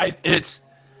 No, it's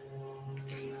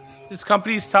this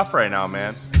company's tough right now,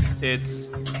 man.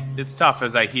 It's tough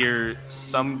as I hear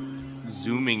some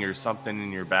zooming or something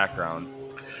in your background.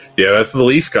 Yeah, that's the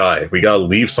Leaf guy. We got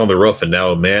Leafs on the roof, and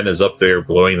now a man is up there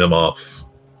blowing them off.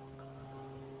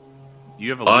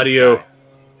 You have a audio.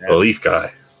 Leaf guy. The Leaf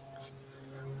guy.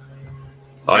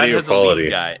 Audio quality.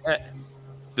 Leaf guy.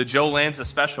 The Joe Lanza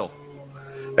special.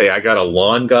 Hey, I got a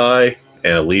lawn guy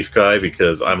and a Leaf guy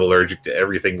because I'm allergic to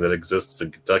everything that exists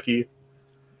in Kentucky,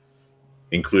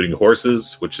 including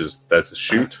horses, that's a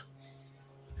shoot.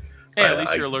 Hey, at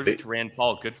least you're allergic to Rand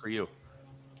Paul. Good for you.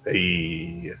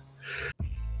 Hey.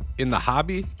 In the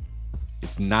hobby,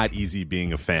 it's not easy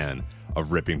being a fan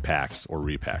of ripping packs or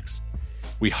repacks.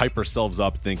 We hype ourselves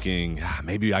up thinking,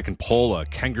 maybe I can pull a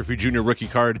Ken Griffey Jr. rookie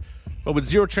card, but with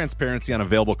zero transparency on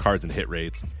available cards and hit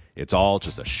rates, it's all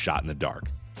just a shot in the dark.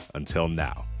 Until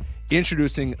now.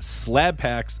 Introducing slab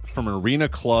packs from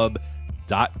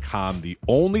arenaclub.com, the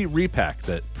only repack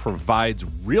that provides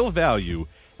real value,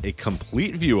 a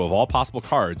complete view of all possible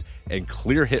cards, and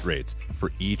clear hit rates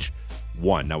for each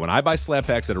one. Now, when I buy slab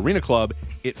packs at Arena Club,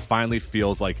 it finally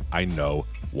feels like I know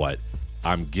what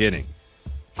I'm getting.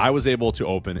 I was able to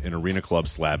open an Arena Club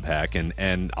slab pack,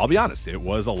 and I'll be honest, it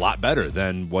was a lot better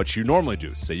than what you normally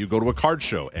do. Say you go to a card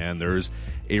show, and there's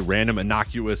a random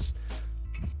innocuous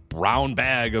brown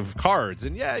bag of cards,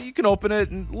 and yeah, you can open it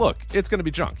and look, it's going to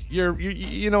be junk.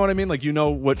 You know what I mean? Like, you know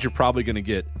what you're probably going to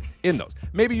get in those.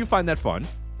 Maybe you find that fun,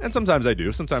 and sometimes I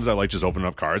do. Sometimes I like just opening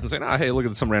up cards and saying, hey, look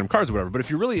at some random cards or whatever. But if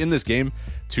you're really in this game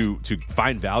to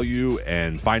find value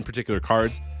and find particular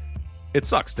cards, it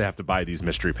sucks to have to buy these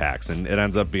mystery packs, and it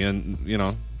ends up being,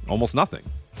 almost nothing.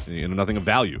 Nothing of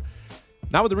value.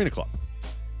 Not with Arena Club.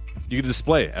 You can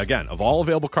display, again, of all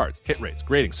available cards, hit rates,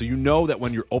 grading, so you know that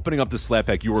when you're opening up the slab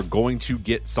pack, you are going to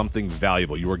get something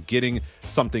valuable. You are getting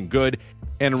something good.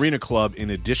 And Arena Club,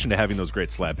 in addition to having those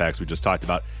great slab packs we just talked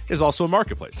about, is also a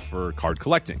marketplace for card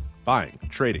collecting, buying,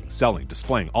 trading, selling,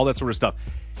 displaying, all that sort of stuff.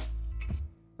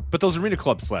 But those Arena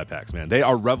Club slab packs, man, they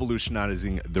are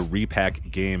revolutionizing the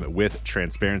repack game with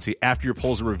transparency. After your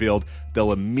pulls are revealed,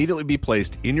 they'll immediately be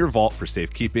placed in your vault for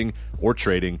safekeeping or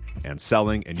trading and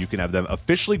selling, and you can have them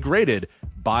officially graded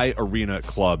by Arena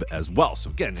Club as well. So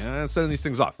again, sending these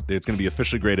things off, it's going to be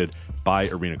officially graded by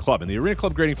Arena Club. And the Arena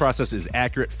Club grading process is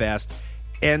accurate, fast,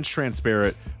 and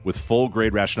transparent, with full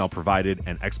grade rationale provided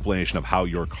and explanation of how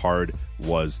your card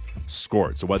was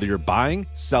scored. So whether you're buying,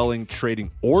 selling,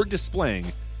 trading, or displaying,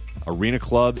 Arena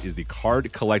Club is the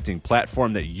card collecting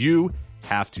platform that you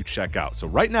have to check out. So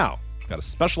right now, I've got a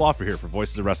special offer here for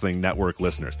Voices of Wrestling Network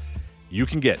listeners. You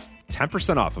can get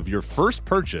 10% off of your first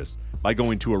purchase by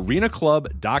going to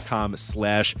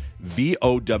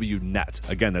arenaclub.com/VOWnet.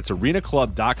 Again, that's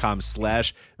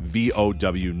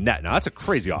arenaclub.com/VOWnet. Now, that's a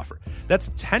crazy offer. That's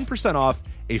 10% off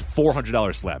a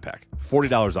 $400 slab pack.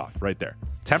 $40 off right there.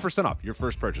 10% off your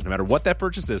first purchase. No matter what that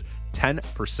purchase is,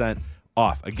 10%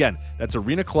 off. Again, that's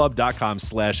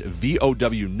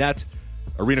arenaclub.com/VOWnet,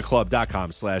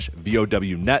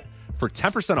 arenaclub.com/VOWnet for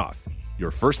 10% off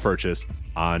your first purchase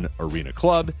on Arena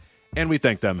Club. And we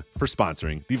thank them for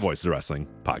sponsoring the Voices of Wrestling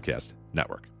Podcast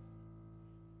Network.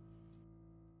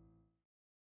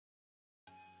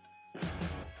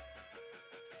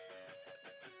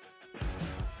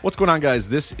 What's going on, guys?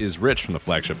 This is Rich from the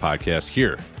Flagship Podcast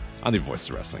here on the Voices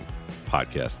of Wrestling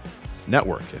Podcast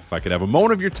Network. If I could have a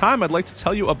moment of your time, I'd like to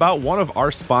tell you about one of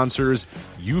our sponsors,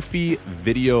 Eufy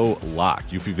Video Lock.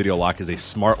 Eufy Video Lock is a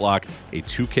smart lock, a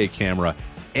 2K camera,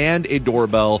 and a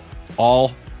doorbell,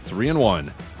 all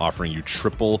 3-in-1, offering you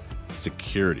triple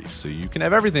security. So you can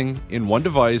have everything in one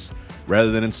device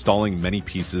rather than installing many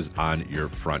pieces on your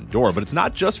front door. But it's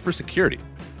not just for security.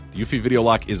 The Eufy Video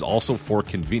Lock is also for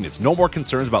convenience. No more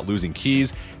concerns about losing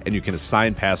keys, and you can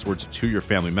assign passwords to your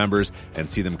family members and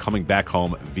see them coming back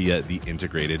home via the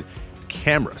integrated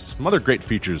cameras. Some other great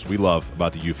features we love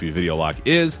about the Eufy Video Lock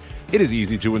is it is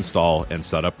easy to install and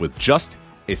set up with just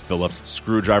a Phillips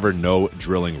screwdriver, no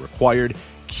drilling required.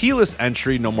 Keyless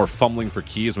entry, no more fumbling for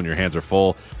keys when your hands are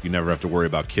full. You never have to worry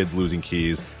about kids losing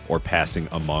keys or passing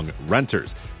among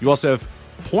renters. You also have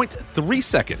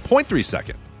 0.3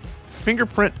 second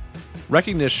fingerprint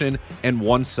recognition and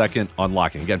 1 second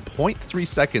unlocking. Again, 0.3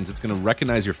 seconds, it's going to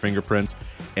recognize your fingerprints,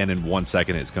 and in 1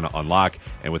 second, it's going to unlock.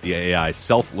 And with the AI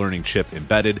self-learning chip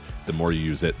embedded, the more you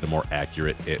use it, the more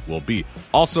accurate it will be.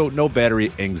 Also, no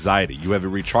battery anxiety. You have a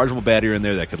rechargeable battery in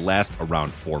there that could last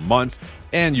around 4 months,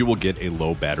 and you will get a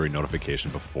low battery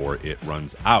notification before it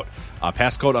runs out.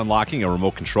 Passcode unlocking, a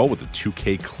remote control with the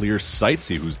 2K clear sight,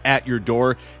 see who's at your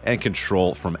door, and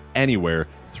control from anywhere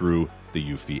through the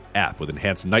Eufy app. With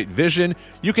enhanced night vision,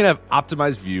 you can have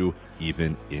optimized view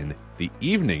even in the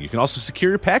evening. You can also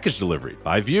secure your package delivery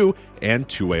by view and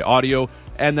two-way audio.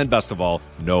 And then best of all,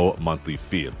 no monthly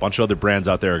fee. A bunch of other brands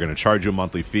out there are going to charge you a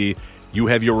monthly fee. You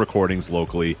have your recordings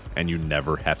locally, and you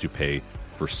never have to pay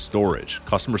for storage.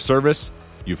 Customer service,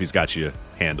 Eufy's got you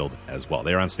handled as well.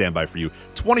 They are on standby for you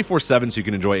 24/7, so you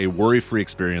can enjoy a worry-free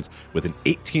experience with an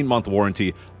 18-month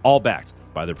warranty, all backed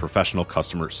by their professional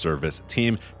customer service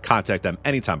team. Contact them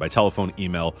anytime by telephone,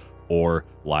 email, or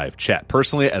live chat.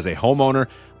 Personally, as a homeowner,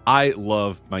 I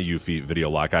love my Eufy Video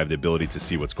Lock. I have the ability to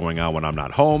see what's going on when I'm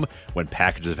not home, when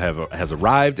packages has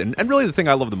arrived, and really the thing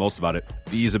I love the most about it,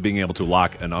 the ease of being able to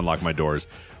lock and unlock my doors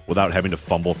without having to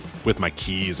fumble with my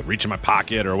keys, reach in my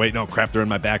pocket, or wait, no, crap, they're in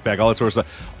my backpack, all that sort of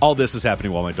stuff. All this is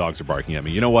happening while my dogs are barking at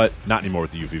me. You know what? Not anymore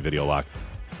with the Eufy Video Lock.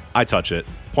 I touch it,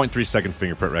 0.3 second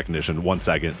fingerprint recognition, 1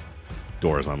 second,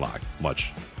 door is unlocked.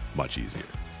 Much, much easier.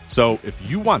 So if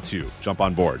you want to jump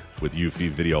on board with Eufy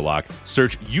Video Lock,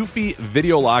 search Eufy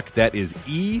Video Lock. That is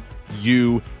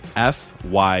EUFY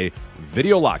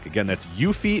Video Lock. Again, that's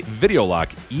Eufy Video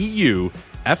Lock,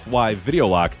 EUFY Video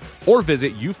Lock, or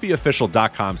visit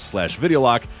eufyofficial.com/video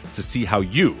lock to see how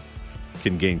you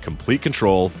can gain complete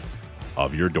control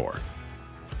of your door.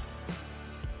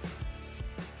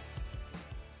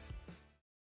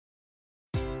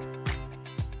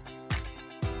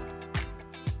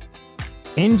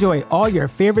 Enjoy all your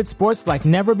favorite sports like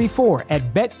never before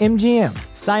at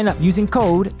BetMGM. Sign up using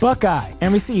code Buckeye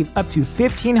and receive up to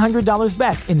 $1,500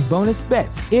 back in bonus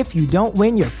bets if you don't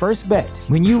win your first bet.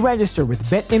 When you register with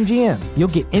BetMGM, you'll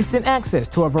get instant access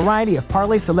to a variety of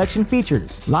parlay selection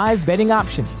features, live betting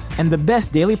options, and the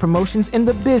best daily promotions in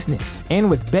the business. And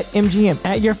with BetMGM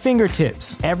at your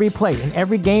fingertips, every play and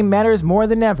every game matters more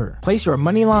than ever. Place your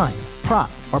money line,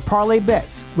 prop, or parlay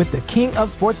bets with the king of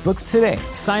sportsbooks today.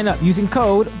 Sign up using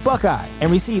code Buckeye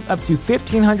and receive up to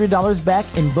 $1,500 back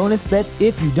in bonus bets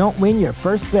if you don't win your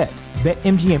first bet.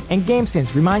 BetMGM and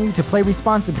GameSense remind you to play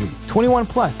responsibly. 21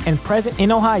 plus and present in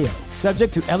Ohio,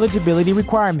 subject to eligibility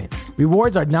requirements.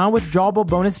 Rewards are non-withdrawable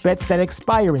bonus bets that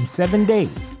expire in 7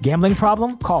 days. Gambling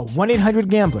problem? Call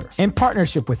 1-800-GAMBLER in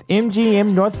partnership with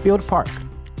MGM Northfield Park.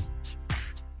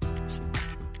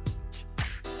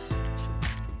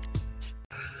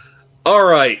 All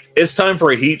right, it's time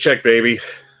for a heat check, baby.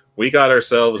 We got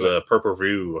ourselves a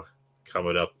pay-per-view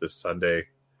coming up this Sunday.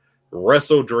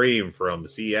 Wrestle Dream from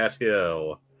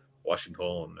Seattle,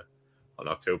 Washington on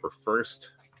October 1st.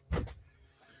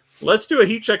 Let's do a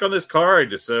heat check on this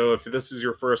card. So if this is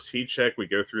your first heat check, we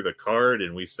go through the card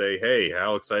and we say, hey,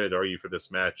 how excited are you for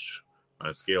this match? On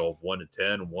a scale of 1 to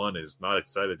 10, 1 is not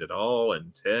excited at all,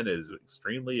 and 10 is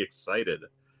extremely excited.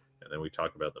 And then we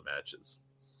talk about the matches.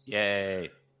 Yay.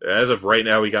 As of right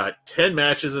now, we got 10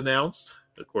 matches announced,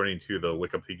 according to the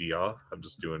Wikipedia. I'm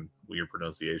just doing weird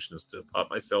pronunciations to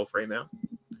pop myself right now.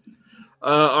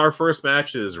 Our first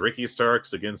match is Ricky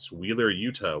Starks against Wheeler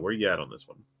Yuta. Where are you at on this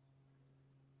one?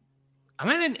 I'm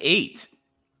at an 8.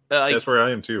 That's where I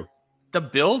am too. The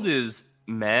build is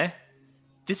meh.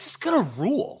 This is gonna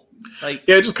rule. Like,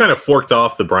 yeah, it just kind of forked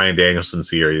off the Bryan Danielson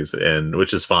series, and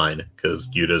which is fine because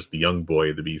Yuta's the young boy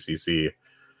of the BCC.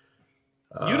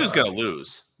 Yuta's gonna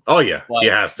lose. Oh yeah, he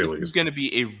has to lose. It's gonna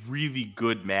be a really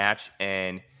good match,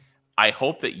 and I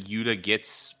hope that Yuta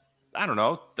gets, I don't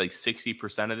know, like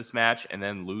 60% of this match and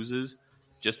then loses,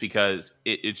 just because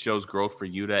it shows growth for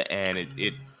Yuta and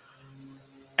it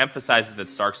emphasizes that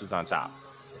Starks is on top.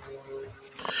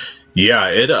 Yeah,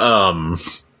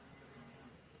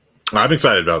 I'm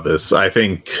excited about this. I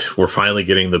think we're finally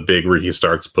getting the big Ricky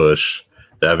Starks push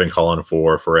that I've been calling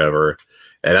for forever.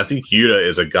 And I think Yuta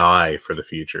is a guy for the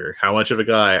future. How much of a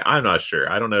guy? I'm not sure.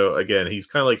 I don't know. Again, he's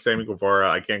kind of like Sammy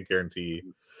Guevara. I can't guarantee.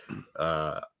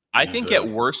 I think at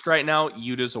worst right now,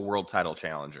 Yuta's a world title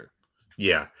challenger.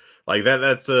 Yeah, like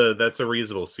that's a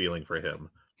reasonable ceiling for him.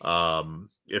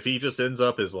 If he just ends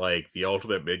up as like the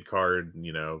ultimate mid card,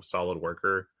 solid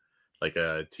worker, like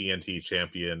a TNT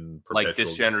champion, like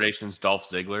this generation's Dolph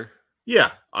Ziggler.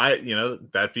 Yeah,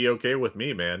 that'd be okay with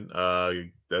me, man.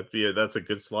 That's a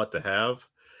good slot to have,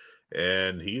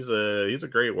 and he's a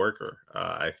great worker.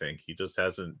 I think he just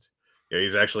hasn't.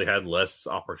 He's actually had less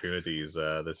opportunities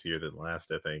this year than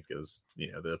last. I think, as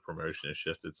the promotion has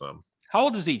shifted some. How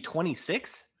old is he?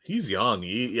 26. He's young.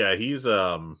 He's got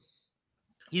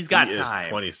he time. Is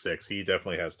 26. He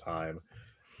definitely has time.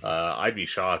 I'd be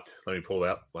shocked. Let me pull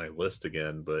out my list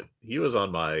again, but he was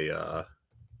on my.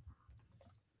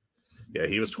 Yeah,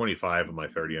 he was 25 on my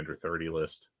 30 under 30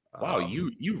 list. Wow,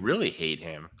 you really hate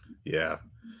him. Yeah,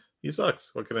 he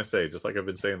sucks. What can I say? Just like I've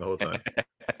been saying the whole time.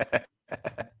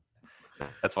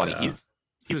 That's funny. Yeah.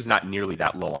 He was not nearly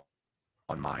that low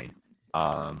on mine.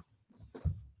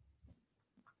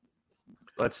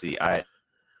 Let's see. I'd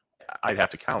have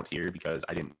to count here because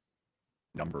I didn't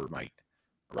number my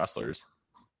wrestlers.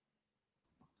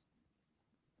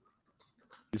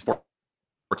 He's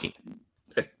 14th.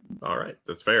 Hey, all right,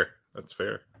 that's fair. That's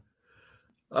fair.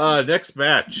 Next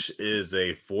match is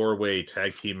a 4-way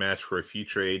tag team match for a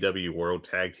future AEW World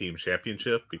Tag Team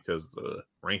Championship because the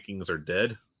rankings are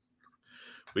dead.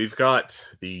 We've got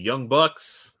the Young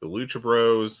Bucks, the Lucha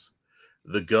Bros,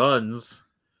 the Guns,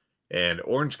 and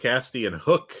Orange Cassidy and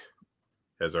Hook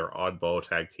as our oddball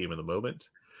tag team in the moment,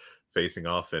 facing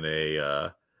off in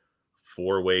a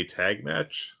 4-way tag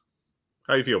match.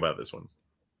 How do you feel about this one?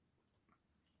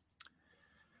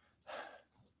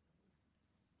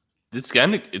 It's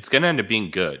gonna end up being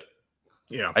good.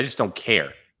 Yeah, I just don't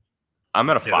care. I'm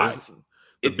at a 5.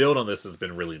 The build on this has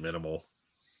been really minimal.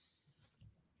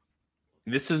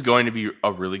 This is going to be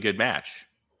a really good match,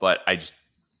 but I just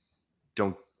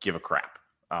don't give a crap.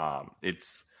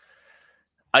 It's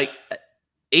like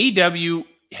AEW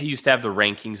used to have the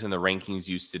rankings, and the rankings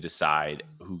used to decide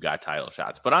who got title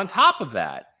shots. But on top of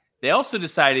that, they also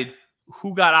decided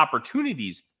who got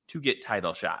opportunities to get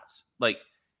title shots. Like,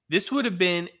 this would have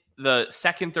been the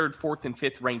 2nd, 3rd, 4th, and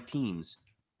 5th ranked teams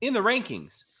in the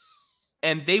rankings,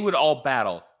 and they would all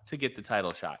battle to get the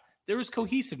title shot. There was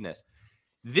cohesiveness.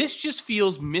 This just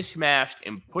feels mishmashed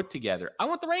and put together. I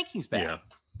want the rankings back. Yeah,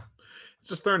 it's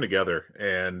just thrown together,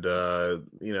 and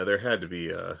there had to be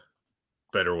a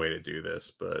better way to do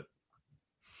this, but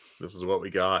this is what we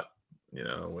got.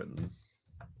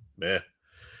 Meh.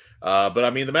 But I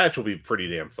mean, the match will be pretty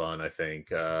damn fun. I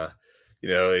think.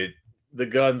 The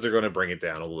Guns are going to bring it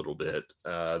down a little bit,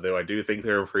 though I do think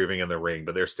they're improving in the ring,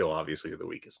 but they're still obviously the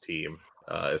weakest team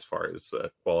as far as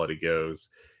quality goes.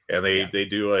 And they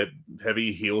do a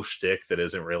heavy heel shtick that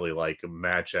isn't really like a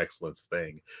match excellence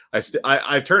thing.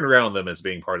 I've turned around on them as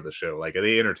being part of the show. Like,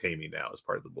 they entertain me now as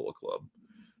part of the Bullet Club.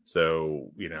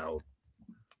 So,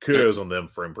 kudos on them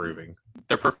for improving.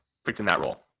 They're perfect in that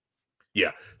role.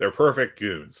 Yeah, they're perfect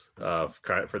goons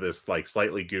for this like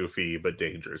slightly goofy but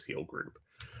dangerous heel group.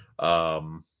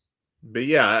 But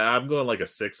yeah, I'm going like a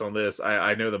 6 on this.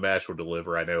 I know the match will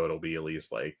deliver. I know it'll be at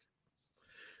least like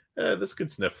this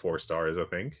could sniff 4 stars. I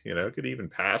think it could even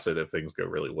pass it if things go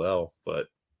really well, but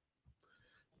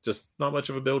just not much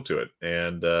of a build to it.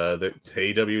 And the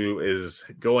AEW is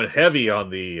going heavy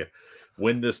on the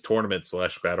win this tournament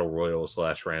 / battle royal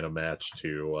 / random match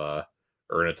to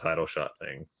earn a title shot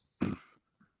thing.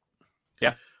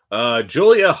 Yeah.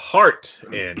 Julia Hart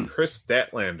and Chris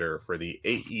Statlander for the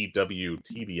AEW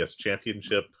TBS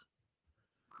Championship.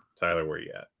 Tyler, where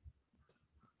you at?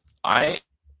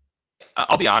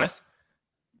 I'll be honest.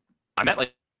 I'm at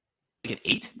like an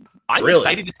 8. I'm Really?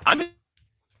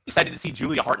 excited to see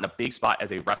Julia Hart in a big spot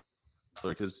as a wrestler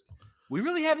because we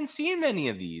really haven't seen many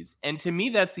of these. And to me,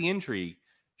 that's the intrigue.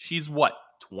 She's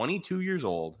 22 years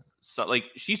old. So like,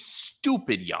 she's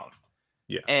stupid young.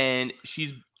 Yeah. And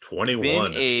she's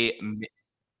 21.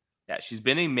 She's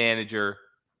been a manager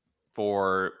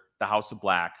for the House of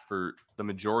Black for the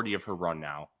majority of her run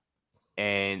now.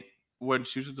 And when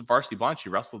she was with the Varsity Blonde, she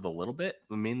wrestled a little bit,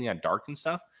 mainly on Dark and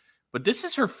stuff. But this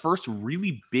is her first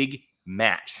really big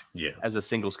match as a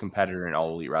singles competitor in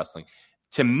All Elite Wrestling.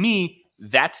 To me,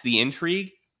 that's the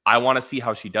intrigue. I want to see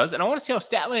how she does. And I want to see how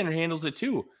Statlander handles it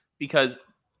too, because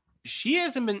she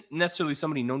hasn't been necessarily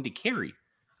somebody known to carry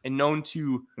and known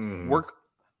to work,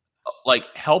 like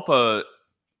help a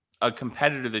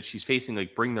competitor that she's facing,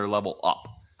 like bring their level up.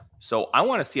 So I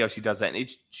want to see how she does that. And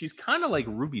she's kind of like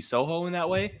Ruby Soho in that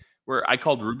way, where I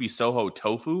called Ruby Soho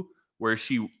Tofu, where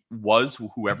she was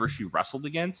whoever she wrestled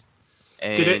against.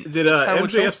 And did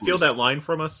MJF steal that line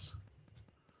from us?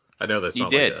 I know that's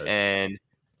not. He did, and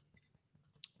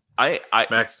I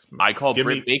called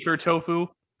Britt Baker Tofu.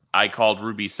 I called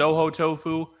Ruby Soho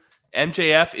Tofu.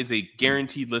 MJF is a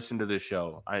guaranteed listen to this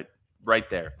show. Right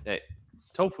there,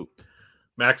 Tofu.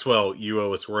 Maxwell, you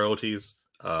owe us royalties.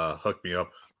 Hook me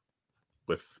up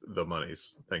with the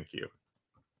monies. Thank you.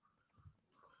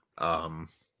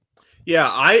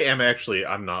 Yeah,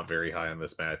 I'm not very high on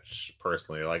this match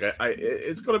personally. Like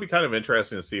it's going to be kind of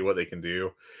interesting to see what they can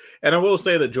do. And I will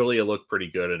say that Julia looked pretty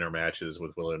good in her matches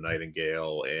with Willow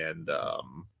Nightingale and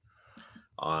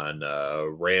on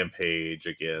Rampage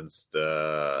against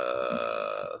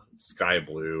Sky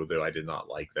Blue, though I did not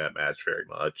like that match very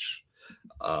much.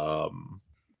 But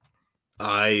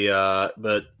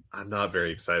I'm not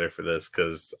very excited for this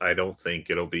because I don't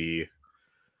think it'll be.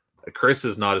 Chris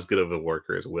is not as good of a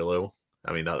worker as Willow.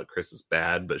 I mean, not that Chris is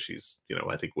bad, but she's,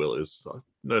 I think Willow's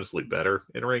noticeably better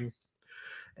in ring.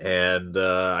 And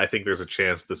I think there's a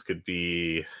chance this could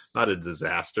be not a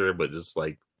disaster, but just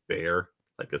like fair,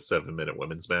 like a 7-minute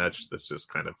women's match that's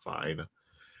just kind of fine.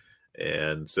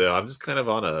 And so I'm just kind of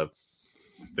I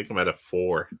think I'm at a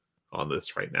 4 on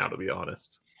this right now, to be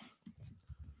honest.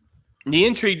 The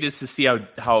intrigue is to see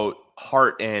how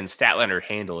Hart and Statlander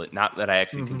handle it. Not that I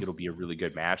actually think it'll be a really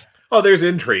good match. Oh, there's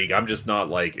intrigue. I'm just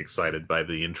not excited by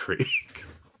the intrigue.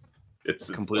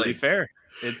 It's completely fair.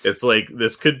 It's like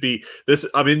this could be this.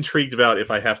 I'm intrigued about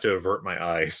if I have to avert my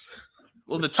eyes.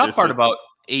 Well, the tough part about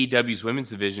AEW's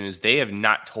women's division is they have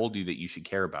not told you that you should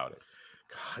care about it.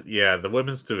 God, yeah, the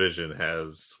women's division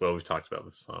has. Well, we've talked about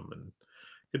this some, and we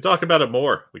could talk about it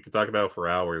more. We could talk about it for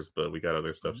hours, but we got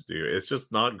other stuff to do. It's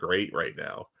just not great right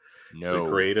now. No, the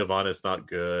creative on it's not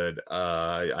good.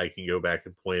 I can go back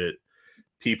and point at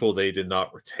people they did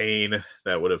not retain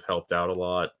that would have helped out a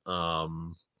lot.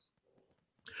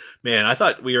 Man, I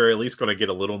thought we were at least going to get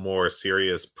a little more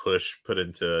serious push put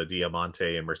into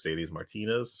Diamante and Mercedes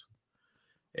Martinez,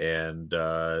 and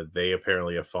they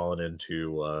apparently have fallen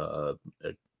into a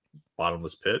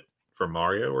bottomless pit for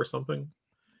Mario or something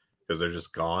because they're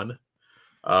just gone.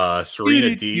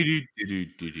 Serena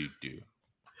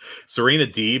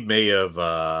Deeb may have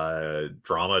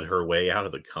dramaed her way out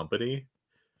of the company.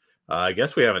 I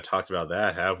guess we haven't talked about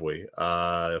that, have we?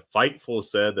 Fightful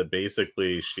said that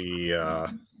basically she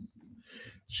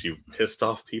pissed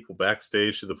off people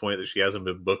backstage to the point that she hasn't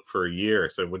been booked for a year.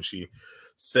 So when she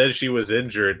said she was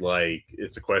injured,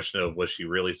 it's a question of, was she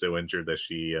really so injured that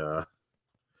she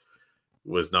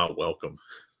was not welcome?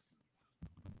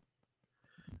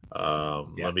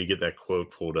 Let me get that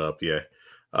quote pulled up. Yeah.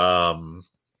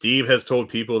 Deeb has told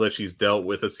people that she's dealt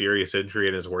with a serious injury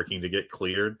and is working to get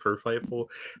cleared, per Fightful.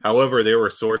 However, there were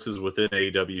sources within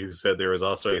AEW who said there was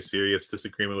also a serious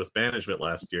disagreement with management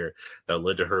last year that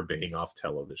led to her being off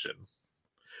television.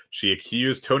 She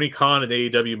accused Tony Khan and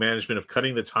AEW management of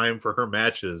cutting the time for her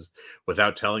matches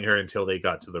without telling her until they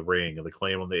got to the ring. And the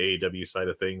claim on the AEW side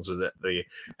of things was that they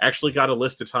actually got a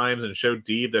list of times and showed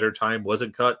Deeb that her time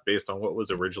wasn't cut based on what was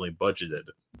originally budgeted.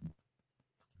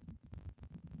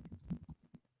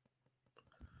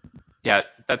 Yeah,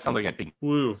 that sounds like a big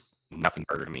nothing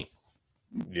burger to me.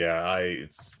 Yeah,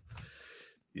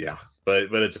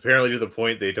 but it's apparently to the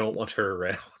point they don't want her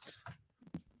around.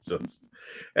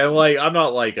 And I'm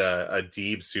not a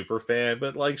Deeb super fan,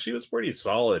 but she was pretty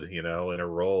solid, in her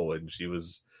role, and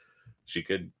she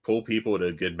could pull people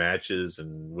to good matches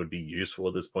and would be useful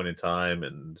at this point in time.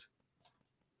 And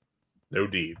no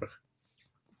Deeb.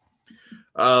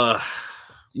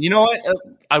 You know what?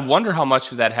 I wonder how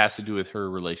much of that has to do with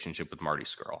her relationship with Marty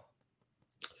Scurll.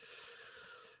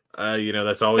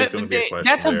 That's always going to be a question.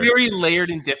 That's a very layered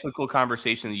and difficult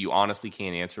conversation that you honestly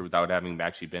can't answer without having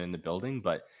actually been in the building.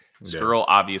 But Scurll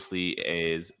obviously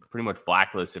is pretty much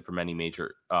blacklisted from any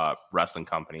major wrestling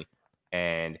company.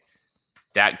 And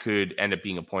that could end up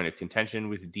being a point of contention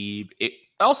with Deeb. It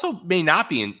also may not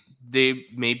be, and they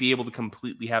may be able to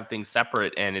completely have things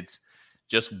separate, and it's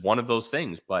just one of those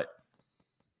things. But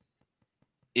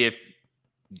if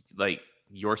like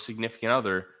your significant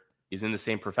other is in the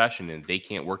same profession and they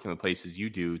can't work in the places you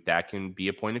do, that can be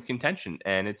a point of contention.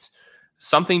 And it's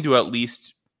something to at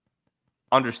least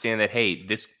understand that, hey,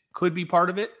 this could be part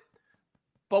of it,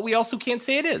 but we also can't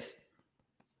say it is.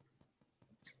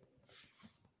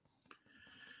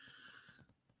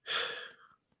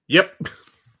 Yep.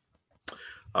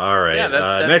 All right.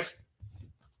 Yeah, next.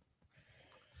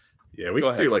 Yeah, we Go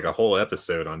could ahead. do like a whole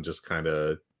episode on just kind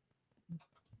of,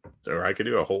 or I could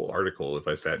do a whole article if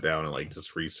I sat down and like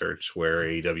just research where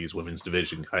AEW's women's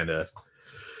division kind of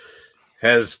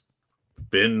has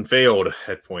been failed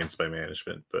at points by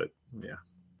management. But yeah.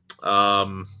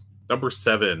 Number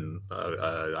 7.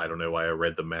 I don't know why I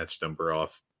read the match number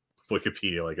off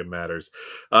Wikipedia like it matters.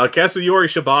 Katsuyori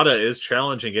Shibata is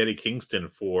challenging Eddie Kingston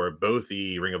for both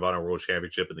the Ring of Honor World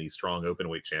Championship and the Strong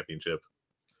Openweight Championship.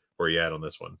 Where are you at on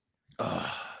this one?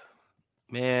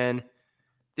 Man,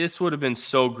 this would have been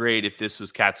so great if this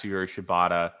was Katsuyori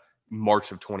Shibata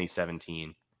March of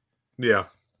 2017. Yeah.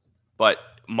 But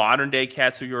modern day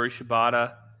Katsuyori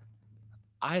Shibata,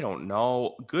 I don't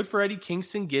know. Good for Eddie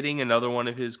Kingston getting another one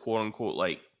of his quote unquote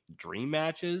like dream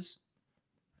matches.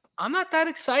 I'm not that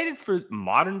excited for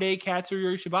modern day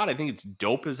Katsuyori Shibata. I think it's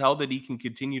dope as hell that he can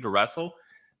continue to wrestle,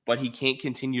 but he can't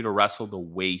continue to wrestle the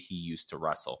way he used to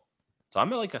wrestle. So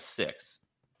I'm at like a 6.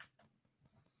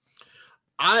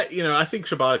 I think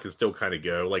Shibata can still kind of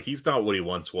go. Like, he's not what he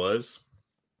once was.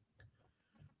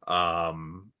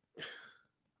 And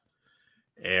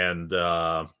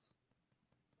I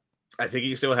think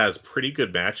he still has pretty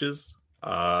good matches.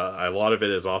 A lot of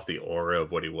it is off the aura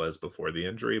of what he was before the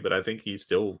injury, but I think he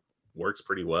still works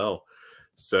pretty well.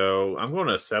 So I'm going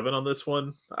to 7 on this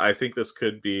one. I think this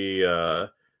could be,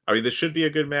 this should be a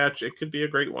good match. It could be a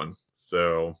great one.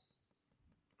 So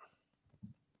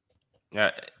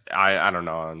yeah, I don't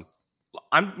know.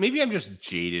 I'm just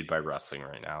jaded by wrestling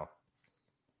right now.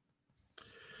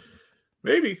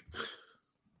 Maybe.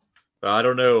 I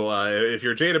don't know. If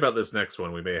you're jaded about this next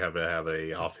one, we may have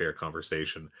a off-air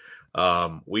conversation.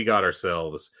 We got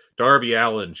ourselves Darby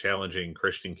Allin challenging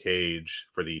Christian Cage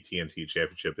for the TNT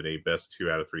Championship in a best 2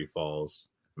 out of 3 falls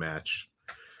match.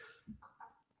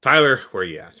 Tyler, where are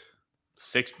you at?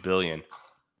 6 billion.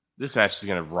 This match is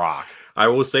going to rock. I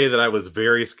will say that I was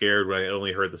very scared when I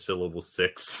only heard the syllable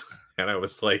 6. And I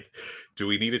was like, do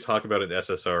we need to talk about an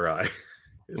SSRI?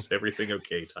 Is everything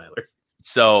okay, Tyler?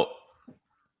 So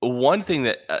one thing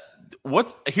that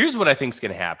here's what I think is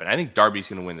going to happen. I think Darby's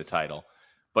going to win the title,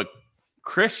 but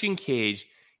Christian Cage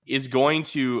is going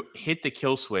to hit the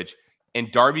kill switch,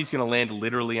 and Darby's going to land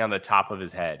literally on the top of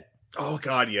his head. Oh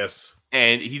God, yes.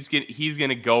 And he's going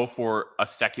to go for a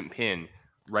second pin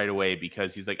right away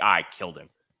because he's like, I killed him.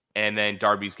 And then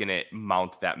Darby's going to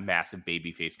mount that massive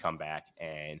babyface comeback,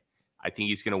 and I think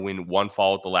he's going to win one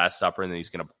fall at the Last Supper, and then he's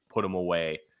going to put him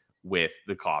away with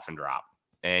the coffin drop.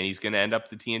 And he's going to end up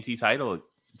the TNT title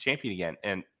champion again.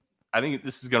 And I think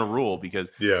this is going to rule because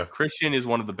Christian is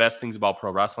one of the best things about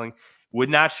pro wrestling. Would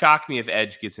not shock me if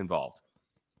Edge gets involved.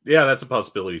 Yeah, that's a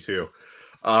possibility too.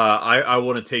 I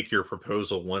want to take your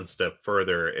proposal one step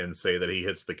further and say that he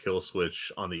hits the kill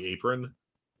switch on the apron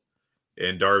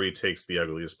and Darby takes the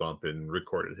ugliest bump in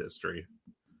recorded history.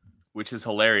 Which is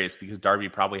hilarious because Darby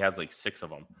probably has like 6 of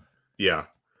them. Yeah.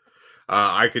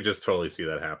 I could just totally see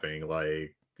that happening.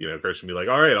 Like, Christian be like,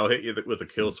 all right, I'll hit you with a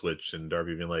kill switch. And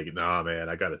Darby being like, nah, man,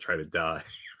 I got to try to die.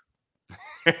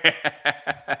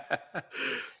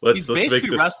 He's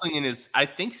basically wrestling in I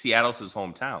think Seattle's his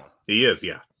hometown. He is,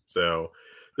 yeah. So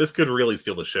this could really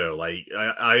steal the show. Like,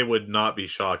 I would not be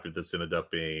shocked if this ended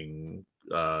up being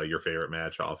your favorite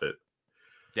match off it.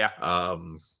 Yeah.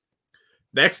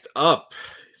 Next up,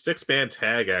 6-man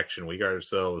tag action. We got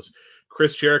ourselves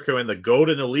Chris Jericho and the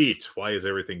Golden Elite. Why is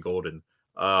everything golden?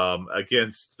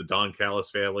 Against the Don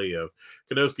Callis family of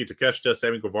Konosuke Takeshita,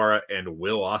 Sammy Guevara, and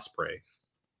Will Ospreay.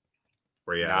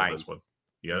 Where you at on this one?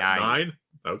 You got 9?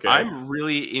 Okay. I'm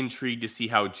really intrigued to see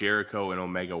how Jericho and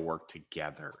Omega work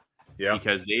together. Yeah.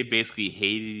 Because they basically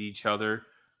hated each other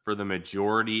for the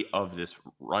majority of this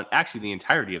run. Actually, the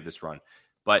entirety of this run.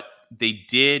 But they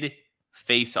did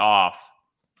face off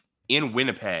in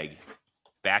Winnipeg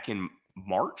back in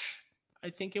March, I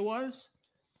think it was.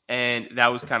 And that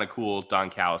was kind of cool. Don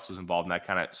Callis was involved, and that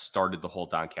kind of started the whole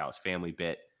Don Callis family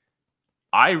bit.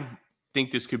 I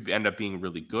think this could end up being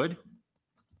really good.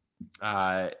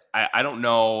 I don't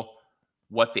know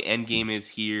what the end game is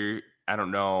here. I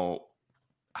don't know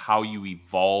how you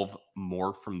evolve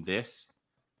more from this,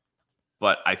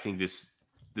 but I think this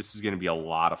is going to be a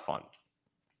lot of fun.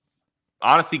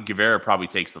 Honestly, Guevara probably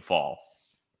takes the fall.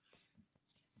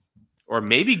 Or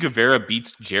maybe Guevara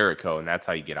beats Jericho, and that's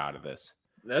how you get out of this.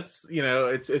 That's,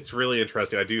 it's really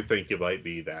interesting. I do think it might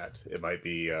be that. It might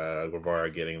be Guevara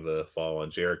getting the fall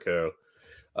on Jericho.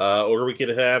 Or we could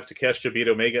have Takeshita beat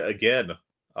Omega again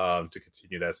to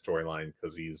continue that storyline,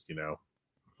 because he's,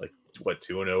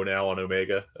 2-0 now on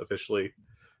Omega officially,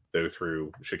 though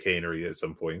through chicanery at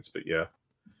some points. But yeah.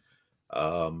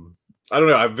 I don't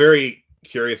know. I'm very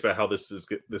curious about how this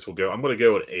will go. I'm going to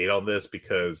go at 8 on this,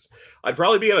 because I'd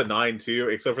probably be at a 9 too,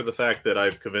 except for the fact that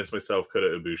I've convinced myself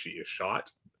Kota Ibushi is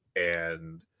shot,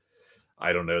 and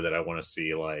I don't know that I want to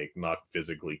see not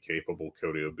physically capable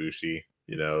Kota Ibushi.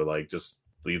 Just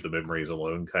leave the memories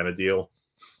alone kind of deal.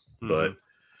 Mm-hmm. But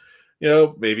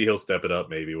maybe he'll step it up.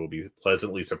 Maybe we'll be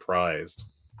pleasantly surprised.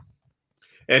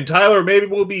 And Tyler, maybe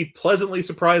we'll be pleasantly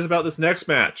surprised about this next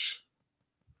match.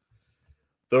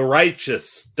 The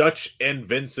Righteous, Dutch and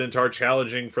Vincent, are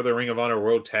challenging for the Ring of Honor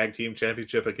World Tag Team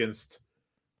Championship against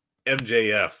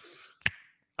MJF.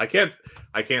 I can't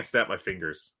snap my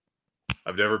fingers.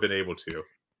 I've never been able to.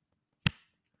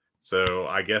 So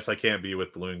I guess I can't be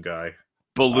with Balloon Guy.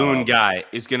 Balloon Guy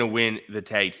is going to win the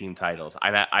tag team titles.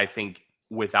 I think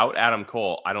without Adam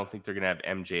Cole, I don't think they're going to have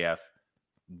MJF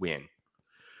win.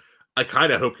 I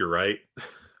kind of hope you're right.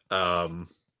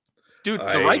 Dude,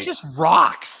 the Righteous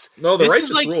rocks. No, the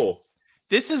Righteous rule.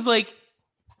 This is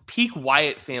peak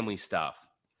Wyatt family stuff.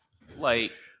 I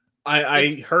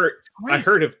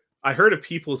heard of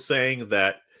people saying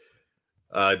that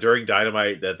during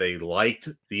Dynamite that they liked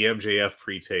the MJF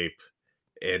pre-tape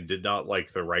and did not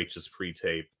like the Righteous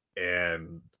pre-tape,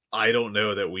 and I don't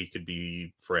know that we could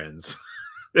be friends.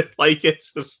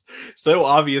 It's just so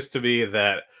obvious to me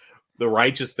that the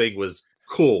Righteous thing was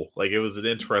cool. It was an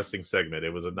interesting segment. It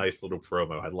was a nice little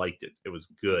promo. I liked it. It was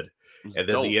good. And then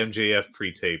dope. The MJF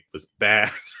pre-tape was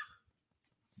bad.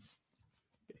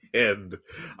 And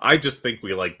I just think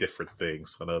we like different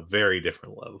things on a very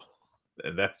different level.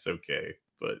 And that's okay.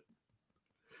 But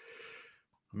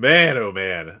man, oh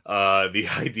man, the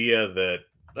idea that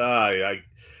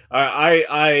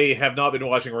I have not been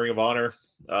watching Ring of Honor,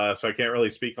 so I can't really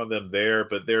speak on them there,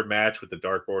 but their match with the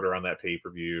Dark Order on that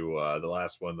pay-per-view, the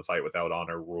last one, the Fight Without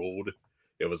Honor, ruled.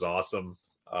 It was awesome.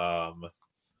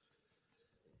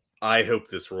 I hope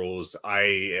this rules. I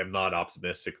am not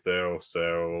optimistic though,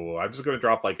 so I'm just going to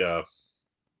drop a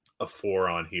 4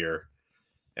 on here.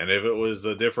 And if it was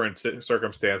a different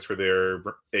circumstance for their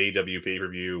AEW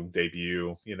pay-per-view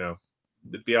debut,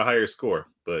 it'd be a higher score.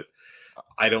 But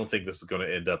I don't think this is going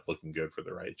to end up looking good for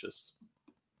the Righteous.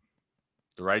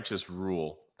 The Righteous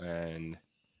rule. And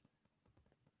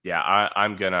yeah,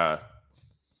 I'm gonna.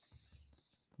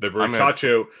 The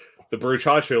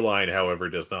Bruchacho line, however,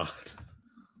 does not.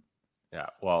 Yeah,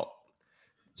 well,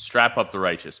 strap up the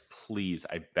Righteous, please.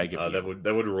 I beg of you.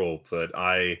 That would rule, but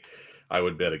I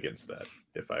would bet against that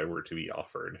if I were to be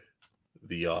offered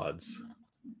the odds.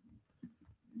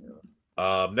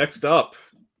 Next up,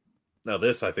 now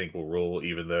this I think will rule,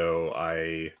 even though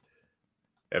I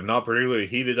am not particularly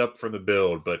heated up from the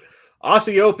build, but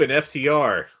Aussie Open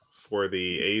FTR for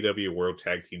the AEW World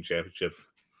Tag Team Championship.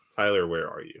 Tyler, where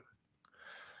are you?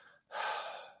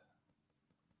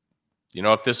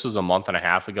 If this was a month and a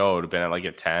half ago, it would have been at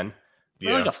a 10.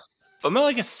 Yeah. I'm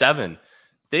at a 7.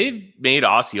 They've made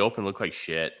Aussie Open look like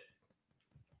shit.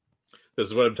 This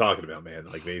is what I'm talking about, man.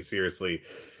 They seriously,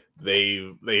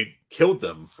 they killed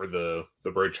them for the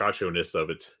brochacho-ness of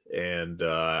it, and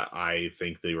I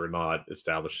think they were not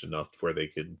established enough where they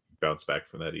could bounce back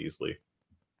from that easily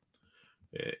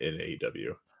in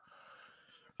AEW.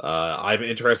 I'm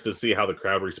interested to see how the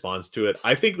crowd responds to it.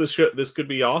 I think this could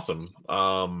be awesome.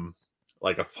 A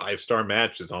 5-star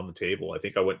match is on the table. I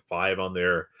think I went 5 on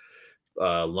their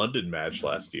London match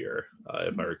last year,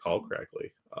 if I recall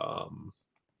correctly.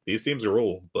 These teams are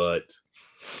rule, but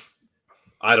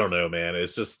I don't know, man.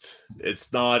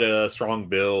 It's not a strong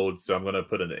build, so I'm going to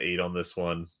put an 8 on this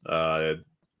one,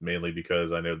 mainly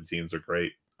because I know the teams are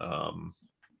great.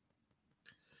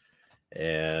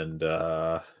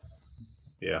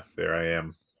 Yeah, there I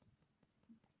am.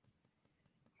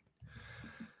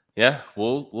 Yeah,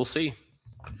 we'll see.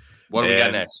 What do we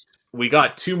got next? We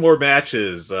got 2 more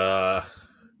matches. And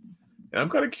I'm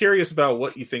kind of curious about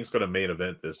what you think is going to main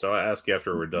event this. So I'll ask you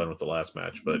after we're done with the last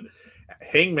match. But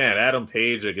Hangman Adam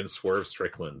Page against Swerve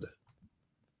Strickland.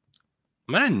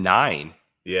 I'm at a 9.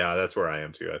 Yeah, that's where I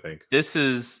am too, I think. This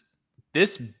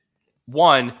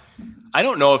one, I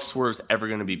don't know if Swerve's ever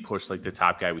going to be pushed like the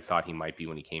top guy we thought he might be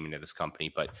when he came into this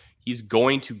company, but he's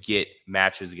going to get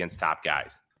matches against top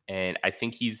guys. And I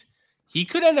think he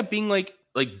could end up being like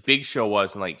Big Show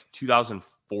was in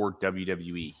 2004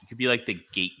 WWE. He could be the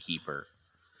gatekeeper.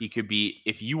 He could be,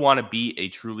 if you want to be a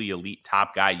truly elite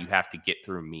top guy, you have to get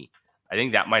through me. I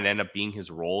think that might end up being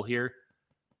his role here.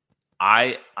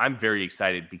 I'm very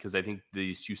excited because I think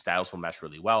these two styles will mesh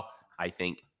really well. I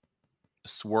think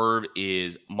Swerve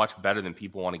is much better than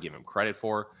people want to give him credit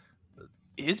for.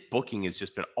 His booking has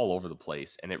just been all over the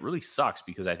place, and it really sucks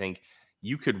because I think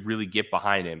you could really get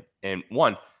behind him. And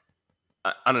on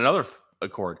another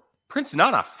accord, Prince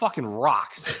Nana fucking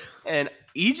rocks, and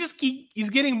he's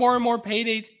getting more and more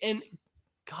paydays. And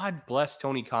God bless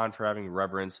Tony Khan for having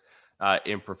reverence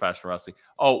in professional wrestling.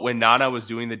 Oh, when Nana was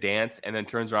doing the dance and then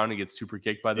turns around and gets super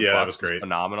kicked by the Bucks, that was great.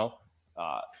 Phenomenal.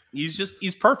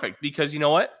 He's perfect because you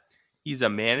know what? He's a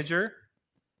manager,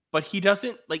 but he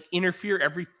doesn't like interfere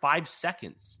every 5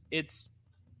 seconds. It's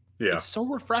so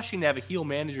refreshing to have a heel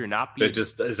manager not be that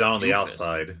just is on the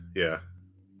outside. Yeah.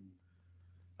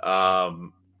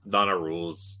 Nana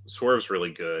rules. Swerve's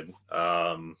really good.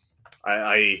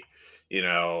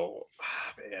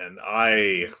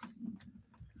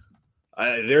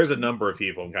 There's a number of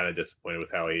people I'm kind of disappointed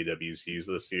with how AEW's used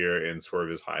this year, and Swerve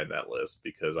is high on that list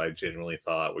because I genuinely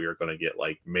thought we were going to get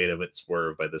like main event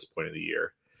Swerve by this point of the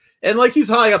year. And like he's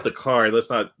high up the card. Let's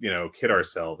not, kid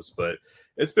ourselves, but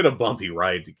it's been a bumpy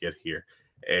ride to get here.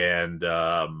 And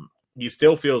he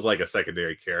still feels like a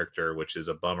secondary character, which is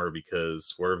a bummer because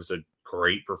Swerve's a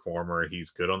great performer. He's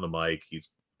good on the mic. He's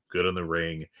good in the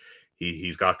ring.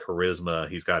 He's got charisma.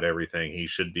 He's got everything. He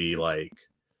should be like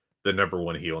the number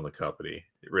one heel in the company,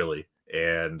 really.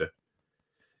 And,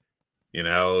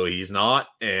 he's not.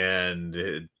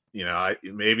 And,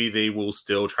 maybe they will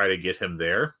still try to get him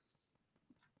there.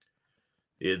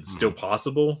 It's still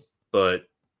possible, but,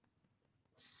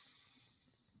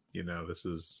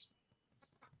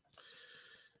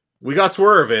 we got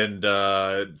Swerve, and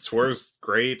Swerve's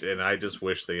great, and I just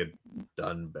wish they had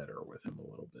done better with him a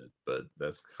little bit. But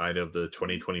that's kind of the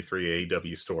 2023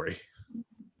 AEW story.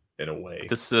 In a way,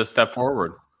 this is a step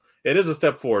forward. It is a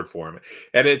step forward for him,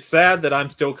 and it's sad that I'm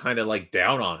still kind of like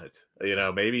down on it.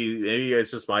 Maybe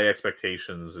it's just my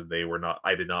expectations, and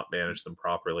I did not manage them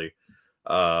properly.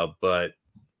 But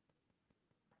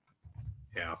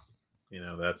yeah,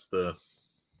 that's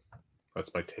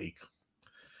my take.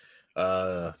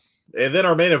 And then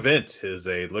our main event is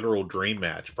a literal dream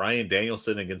match: Bryan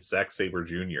Danielson against Zack Sabre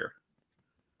Jr.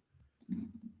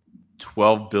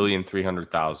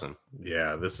 12,300,000.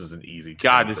 Yeah, this is an easy.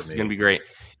 God, this is going to be great.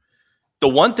 The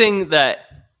one thing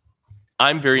that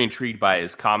I'm very intrigued by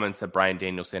is comments that Bryan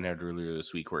Danielson had earlier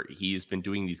this week, where he's been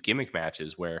doing these gimmick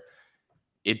matches where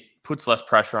it puts less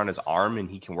pressure on his arm and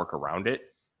he can work around it.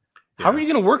 Yeah. How are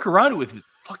you going to work around it with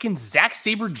fucking Zack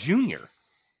Sabre Jr.?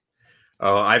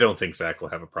 Oh, I don't think Zack will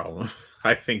have a problem.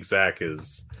 I think Zack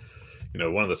is,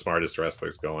 one of the smartest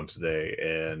wrestlers going today,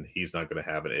 and he's not going to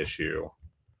have an issue.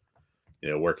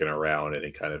 Working around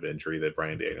any kind of injury that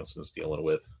Bryan Danielson's dealing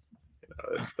with.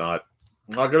 It's not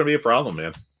going to be a problem,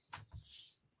 man.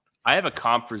 I have a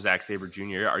comp for Zack Sabre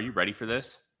Jr. Are you ready for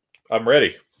this? I'm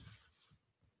ready.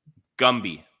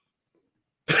 Gumby.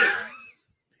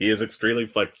 He is extremely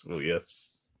flexible,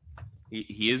 yes.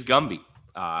 He is Gumby.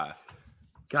 God,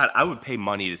 I would pay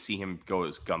money to see him go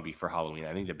as Gumby for Halloween.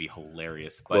 I think that'd be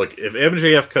hilarious. But look, if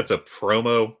MJF cuts a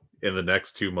promo in the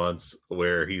next 2 months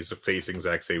where he's facing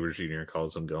Zack Sabre Jr. and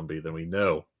calls him Gumby, then we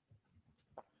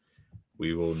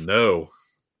will know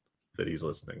that he's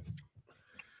listening.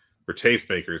 We're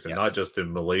tastemakers and not just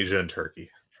in Malaysia and Turkey.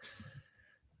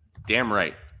 Damn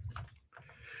right.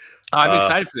 I'm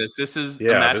excited for this. This is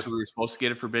the match that we were supposed to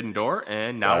get at Forbidden Door,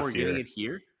 and now we're getting it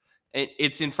here. And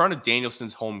it's in front of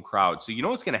Danielson's home crowd. So you know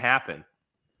what's going to happen?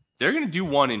 They're going to do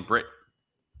one in Britain.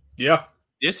 Yeah.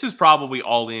 This is probably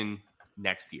all in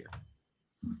next year.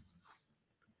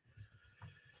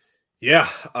 Yeah.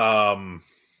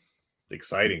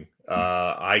 Exciting.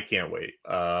 I can't wait.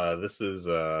 This is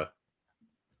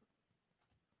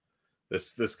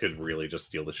this could really just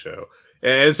steal the show.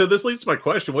 And so this leads to my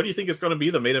question: what do you think is going to be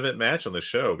the main event match on the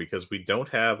show? Because we don't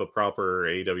have a proper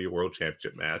AEW World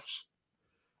Championship match.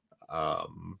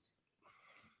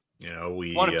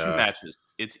 We one of two matches.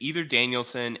 It's either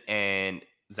Danielson and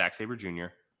Zack Sabre Jr.,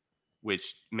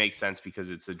 which makes sense because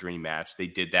it's a dream match. They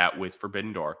did that with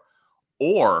Forbidden Door.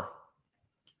 Or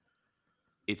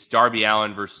it's Darby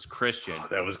Allin versus Christian. Oh,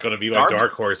 that was going to be my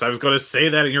dark horse. I was going to say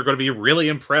that, and you're going to be really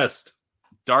impressed.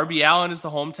 Darby Allin is the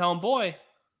hometown boy.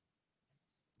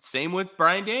 Same with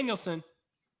Bryan Danielson.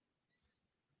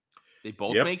 They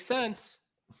both make sense.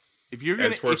 If you're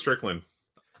going to Swerve Strickland.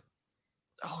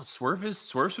 Oh, Swerve's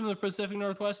from the Pacific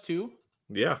Northwest too?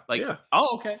 Yeah.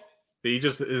 Oh, okay.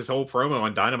 His whole promo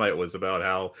on Dynamite was about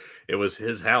how it was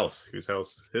his house. His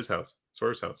house.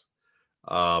 Swerve's house.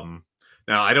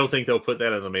 Now I don't think they'll put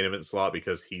that in the main event slot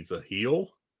because he's a heel.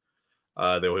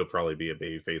 though he'll probably be a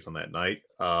babyface on that night.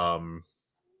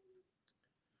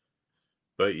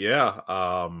 But yeah,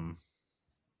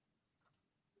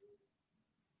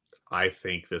 I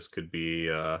think this could be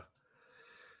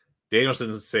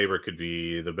Danielson and Sabre could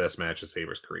be the best match of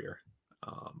Sabre's career.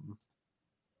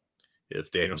 If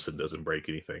Danielson doesn't break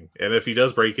anything. And if he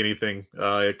does break anything,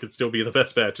 it could still be the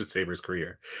best match of Sabre's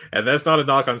career. And that's not a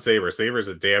knock on Sabre. Sabre's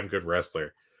a damn good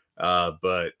wrestler.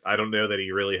 But I don't know that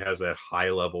he really has that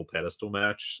high-level pedestal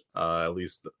match, at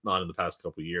least not in the past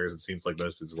couple of years. It seems like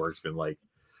most of his work's been like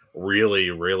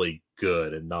really, really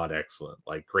good and not excellent.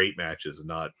 Like great matches and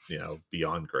not,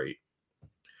 beyond great.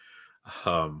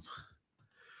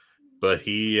 But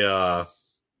he...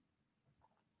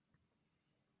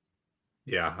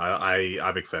 Yeah,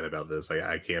 I'm excited about this.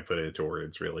 I can't put it into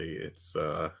words, really. It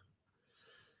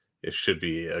should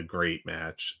be a great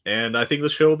match. And I think the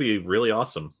show will be really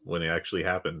awesome when it actually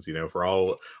happens. For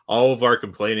all of our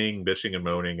complaining, bitching, and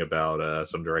moaning about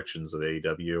some directions of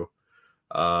AEW,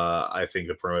 I think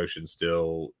the promotion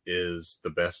still is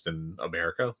the best in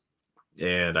America.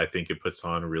 And I think it puts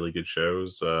on really good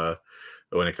shows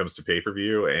when it comes to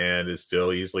pay-per-view, and is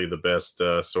still easily the best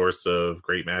source of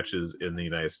great matches in the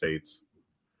United States.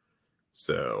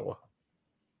 So,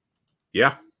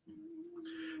 yeah.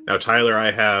 Now, Tyler, I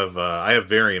have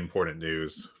very important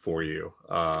news for you.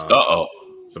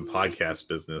 Some podcast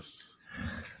business.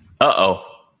 I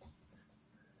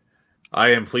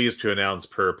am pleased to announce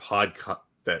per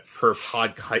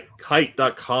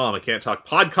podkite.com. I can't talk.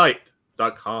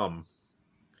 Podkite.com.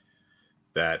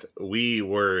 That we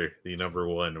were the number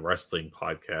one wrestling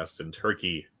podcast in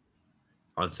Turkey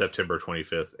on September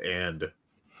 25th and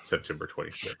September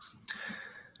 26th.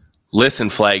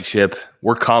 Listen, flagship,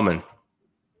 we're coming.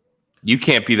 You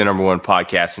can't be the number one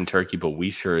podcast in Turkey, but we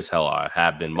sure as hell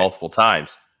have been multiple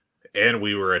times. And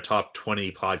we were a top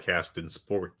 20 podcast in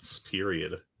sports,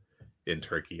 period, in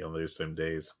Turkey on those same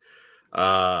days.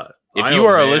 If you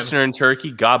are a listener in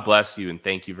Turkey, God bless you, and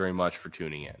thank you very much for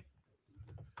tuning in.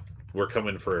 We're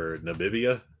coming for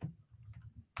Namibia.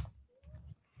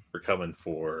 We're coming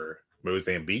for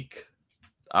Mozambique.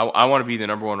 I want to be the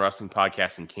number one wrestling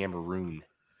podcast in Cameroon.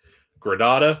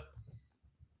 Grenada.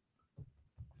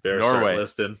 Better Norway. Start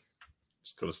listing.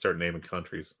 Just going to start naming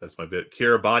countries. That's my bit.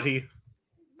 Kiribati.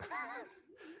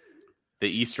 The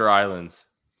Easter Islands.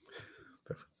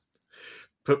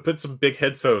 Put some big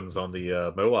headphones on the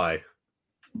Moai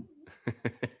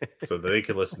so they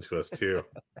can listen to us too.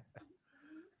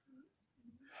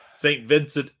 St.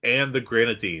 Vincent and the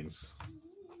Grenadines.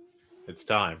 It's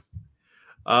time.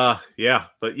 Yeah,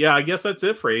 but yeah, I guess that's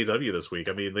it for AEW this week.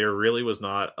 I mean, there really was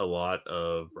not a lot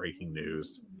of breaking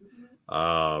news,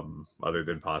 other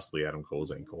than possibly Adam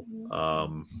Cole's ankle.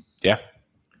 Yeah,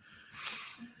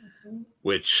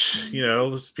 which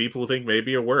people think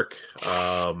maybe a work.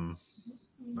 I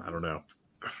don't know.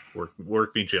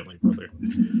 Work me gently, brother.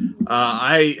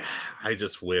 I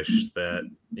just wish that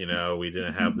we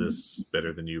didn't have this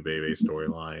Better Than You Baby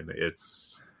storyline.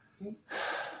 It's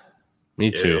me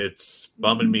too. It's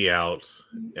bumming me out.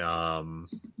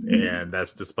 And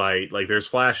that's despite there's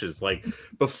flashes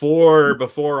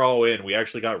before All In, we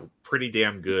actually got pretty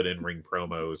damn good in-ring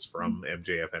promos from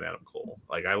MJF and Adam Cole.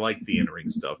 I liked the in-ring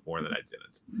stuff more than I didn't.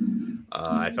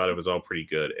 I thought it was all pretty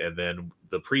good. And then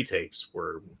the pre-tapes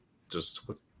were just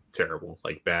terrible,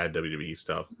 bad WWE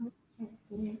stuff.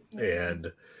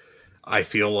 And I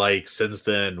feel like since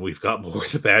then we've got more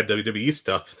of the bad WWE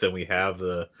stuff than we have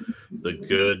the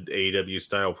good AEW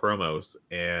style promos.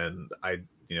 And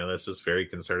that's just very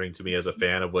concerning to me as a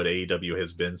fan of what AEW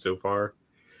has been so far.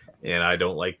 And I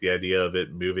don't like the idea of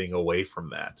it moving away from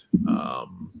that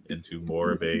into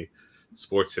more of a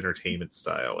sports entertainment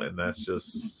style. And that's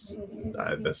just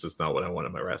not what I want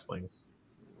in my wrestling.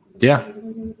 Yeah.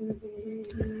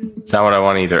 It's not what I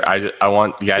want either. I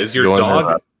want you guys to go in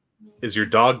there. Is your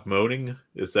dog moaning?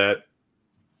 Is that?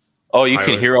 Oh, you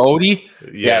can hear Odie?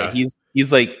 Yeah, he's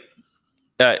like,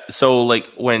 so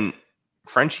when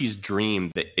Frenchies dream,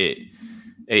 that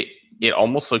it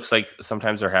almost looks like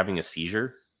sometimes they're having a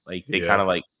seizure. They kind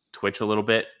of twitch a little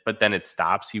bit, but then it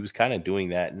stops. He was kind of doing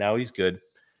that. Now he's good.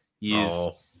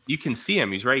 You can see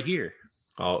him. He's right here.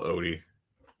 Oh, Odie,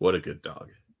 what a good dog.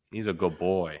 He's a good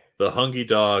boy. The Hungee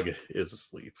dog is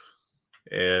asleep.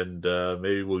 And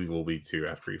maybe we will be too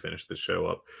after we finish the show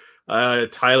up.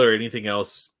 Tyler, anything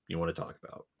else you want to talk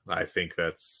about? I think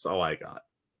that's all I got.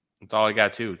 That's all I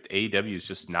got too. AEW is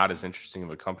just not as interesting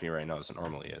of a company right now as it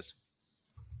normally is.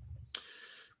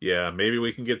 Yeah, maybe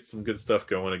we can get some good stuff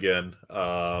going again.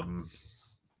 CMLL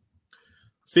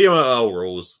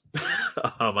rules.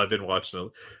 I've been watching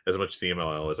as much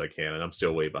CMLL as I can, and I'm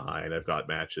still way behind. I've got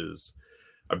matches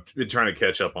I've been trying to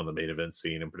catch up on the main event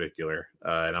scene in particular,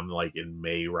 and I'm like in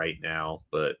May right now,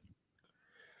 but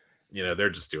they're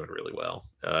just doing really well.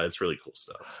 It's really cool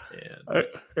stuff. And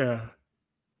yeah,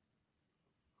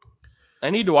 I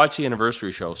need to watch the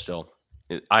anniversary show still.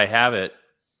 I have it,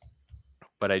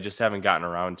 but I just haven't gotten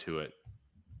around to it.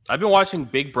 I've been watching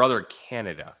Big Brother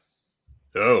Canada.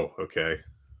 Oh, okay.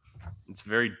 It's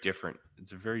very different.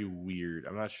 It's very weird.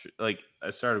 I'm not sure. Like, I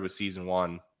started with season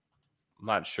 1. I'm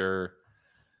not sure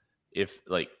if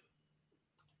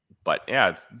but yeah,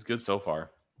 it's good so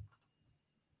far.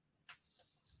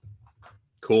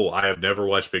 Cool. I have never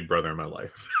watched Big Brother in my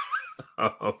life.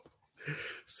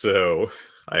 So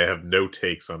I have no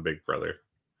takes on Big Brother.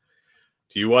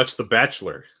 Do you watch The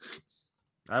Bachelor?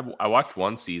 I watched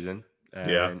one season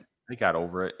and I got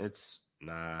over it. That's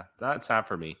not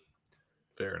for me.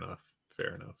 Fair enough.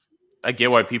 I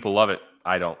get why people love it.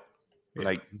 I don't. Yeah.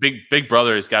 Like Big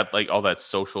Brother has got like all that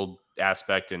social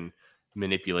aspect and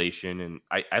manipulation, and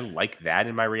I like that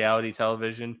in my reality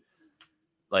television.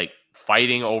 Like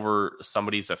fighting over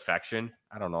somebody's affection.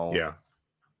 I don't know. Yeah.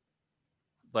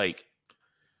 Like,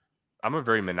 I'm a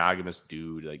very monogamous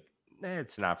dude. Like,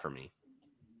 it's not for me.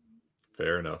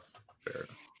 Fair enough.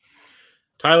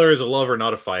 Tyler is a lover,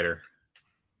 not a fighter.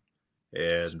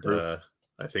 And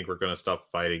I think we're going to stop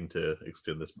fighting to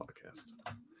extend this podcast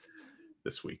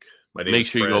this week. My name is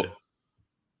Fred.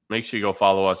 Make sure you go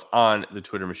follow us on the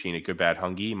Twitter machine at Good Bad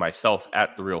Hungee, myself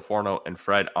at The Real Forno, and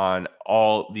Fred on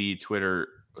all the Twitter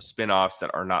spinoffs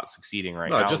that are not succeeding right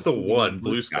now. Just the one,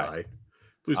 Blue Sky.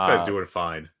 Blue Sky's doing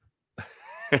fine.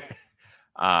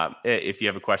 If you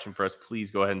have a question for us,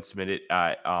 please go ahead and submit it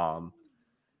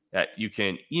you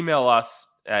can email us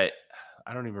at,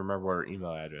 I don't even remember what our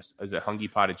email address is. It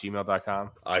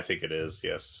hungeepod@gmail.com? I think it is,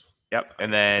 yes. Yep.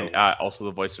 And then also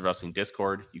the Voice of Wrestling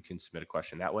Discord. You can submit a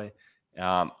question that way.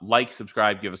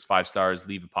 Subscribe, give us 5 stars,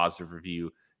 leave a positive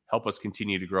review. Help us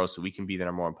continue to grow so we can be the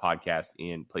 #1 podcast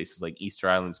in places like Easter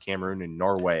Islands, Cameroon, and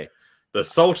Norway. The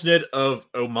Sultanate of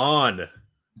Oman.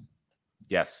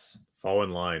 Yes. Fall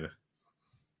in line.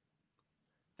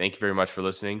 Thank you very much for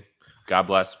listening. God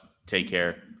bless. Take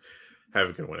care. Have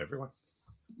a good one, everyone.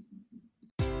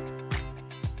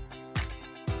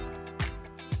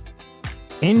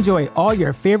 Enjoy all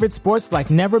your favorite sports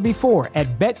like never before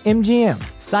at BetMGM.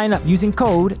 Sign up using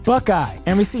code Buckeye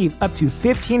and receive up to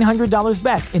 $1,500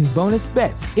 back in bonus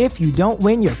bets if you don't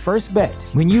win your first bet.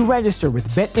 When you register with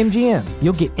BetMGM,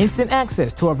 you'll get instant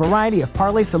access to a variety of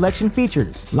parlay selection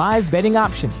features, live betting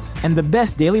options, and the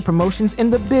best daily promotions in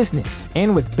the business.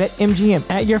 And with BetMGM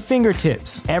at your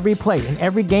fingertips, every play and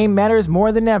every game matters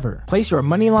more than ever. Place your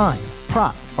money line,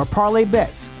 prop, or parlay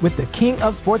bets with the king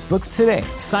of sportsbooks today.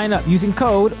 Sign up using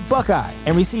code Buckeye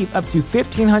and receive up to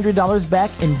 $1,500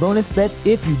 back in bonus bets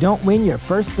if you don't win your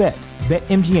first bet.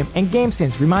 BetMGM and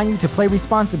GameSense remind you to play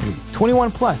responsibly.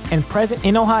 21 plus and present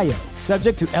in Ohio,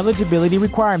 subject to eligibility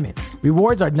requirements.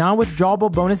 Rewards are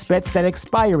non-withdrawable bonus bets that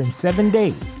expire in 7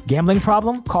 days. Gambling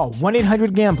problem? Call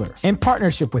 1-800-GAMBLER. In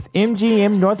partnership with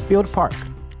MGM Northfield Park.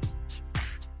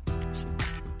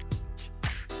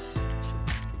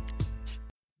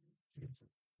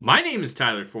 My name is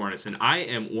Tyler Fornes, and I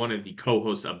am one of the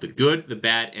co-hosts of the Good, the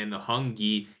Bad, and the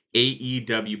Hungee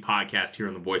AEW podcast here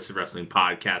on the Voice of Wrestling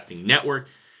Podcasting Network.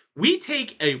 We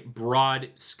take a broad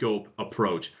scope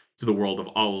approach to the world of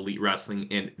All Elite Wrestling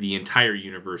and the entire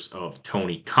universe of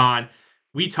Tony Khan.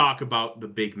 We talk about the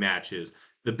big matches,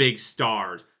 the big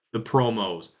stars, the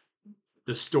promos,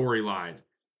 the storylines,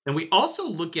 and we also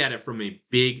look at it from a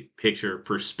big picture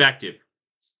perspective.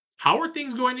 How are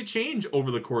things going to change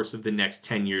over the course of the next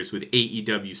 10 years with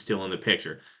AEW still in the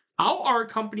picture? How are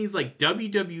companies like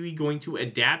WWE going to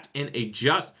adapt and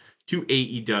adjust to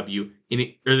AEW?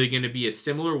 Are they going to be a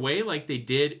similar way like they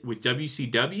did with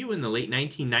WCW in the late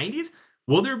 1990s?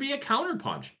 Will there be a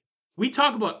counterpunch? We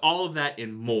talk about all of that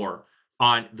and more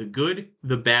on The Good,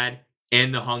 the Bad,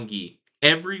 and the Hungee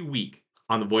every week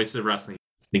on the Voice of Wrestling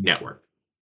Network.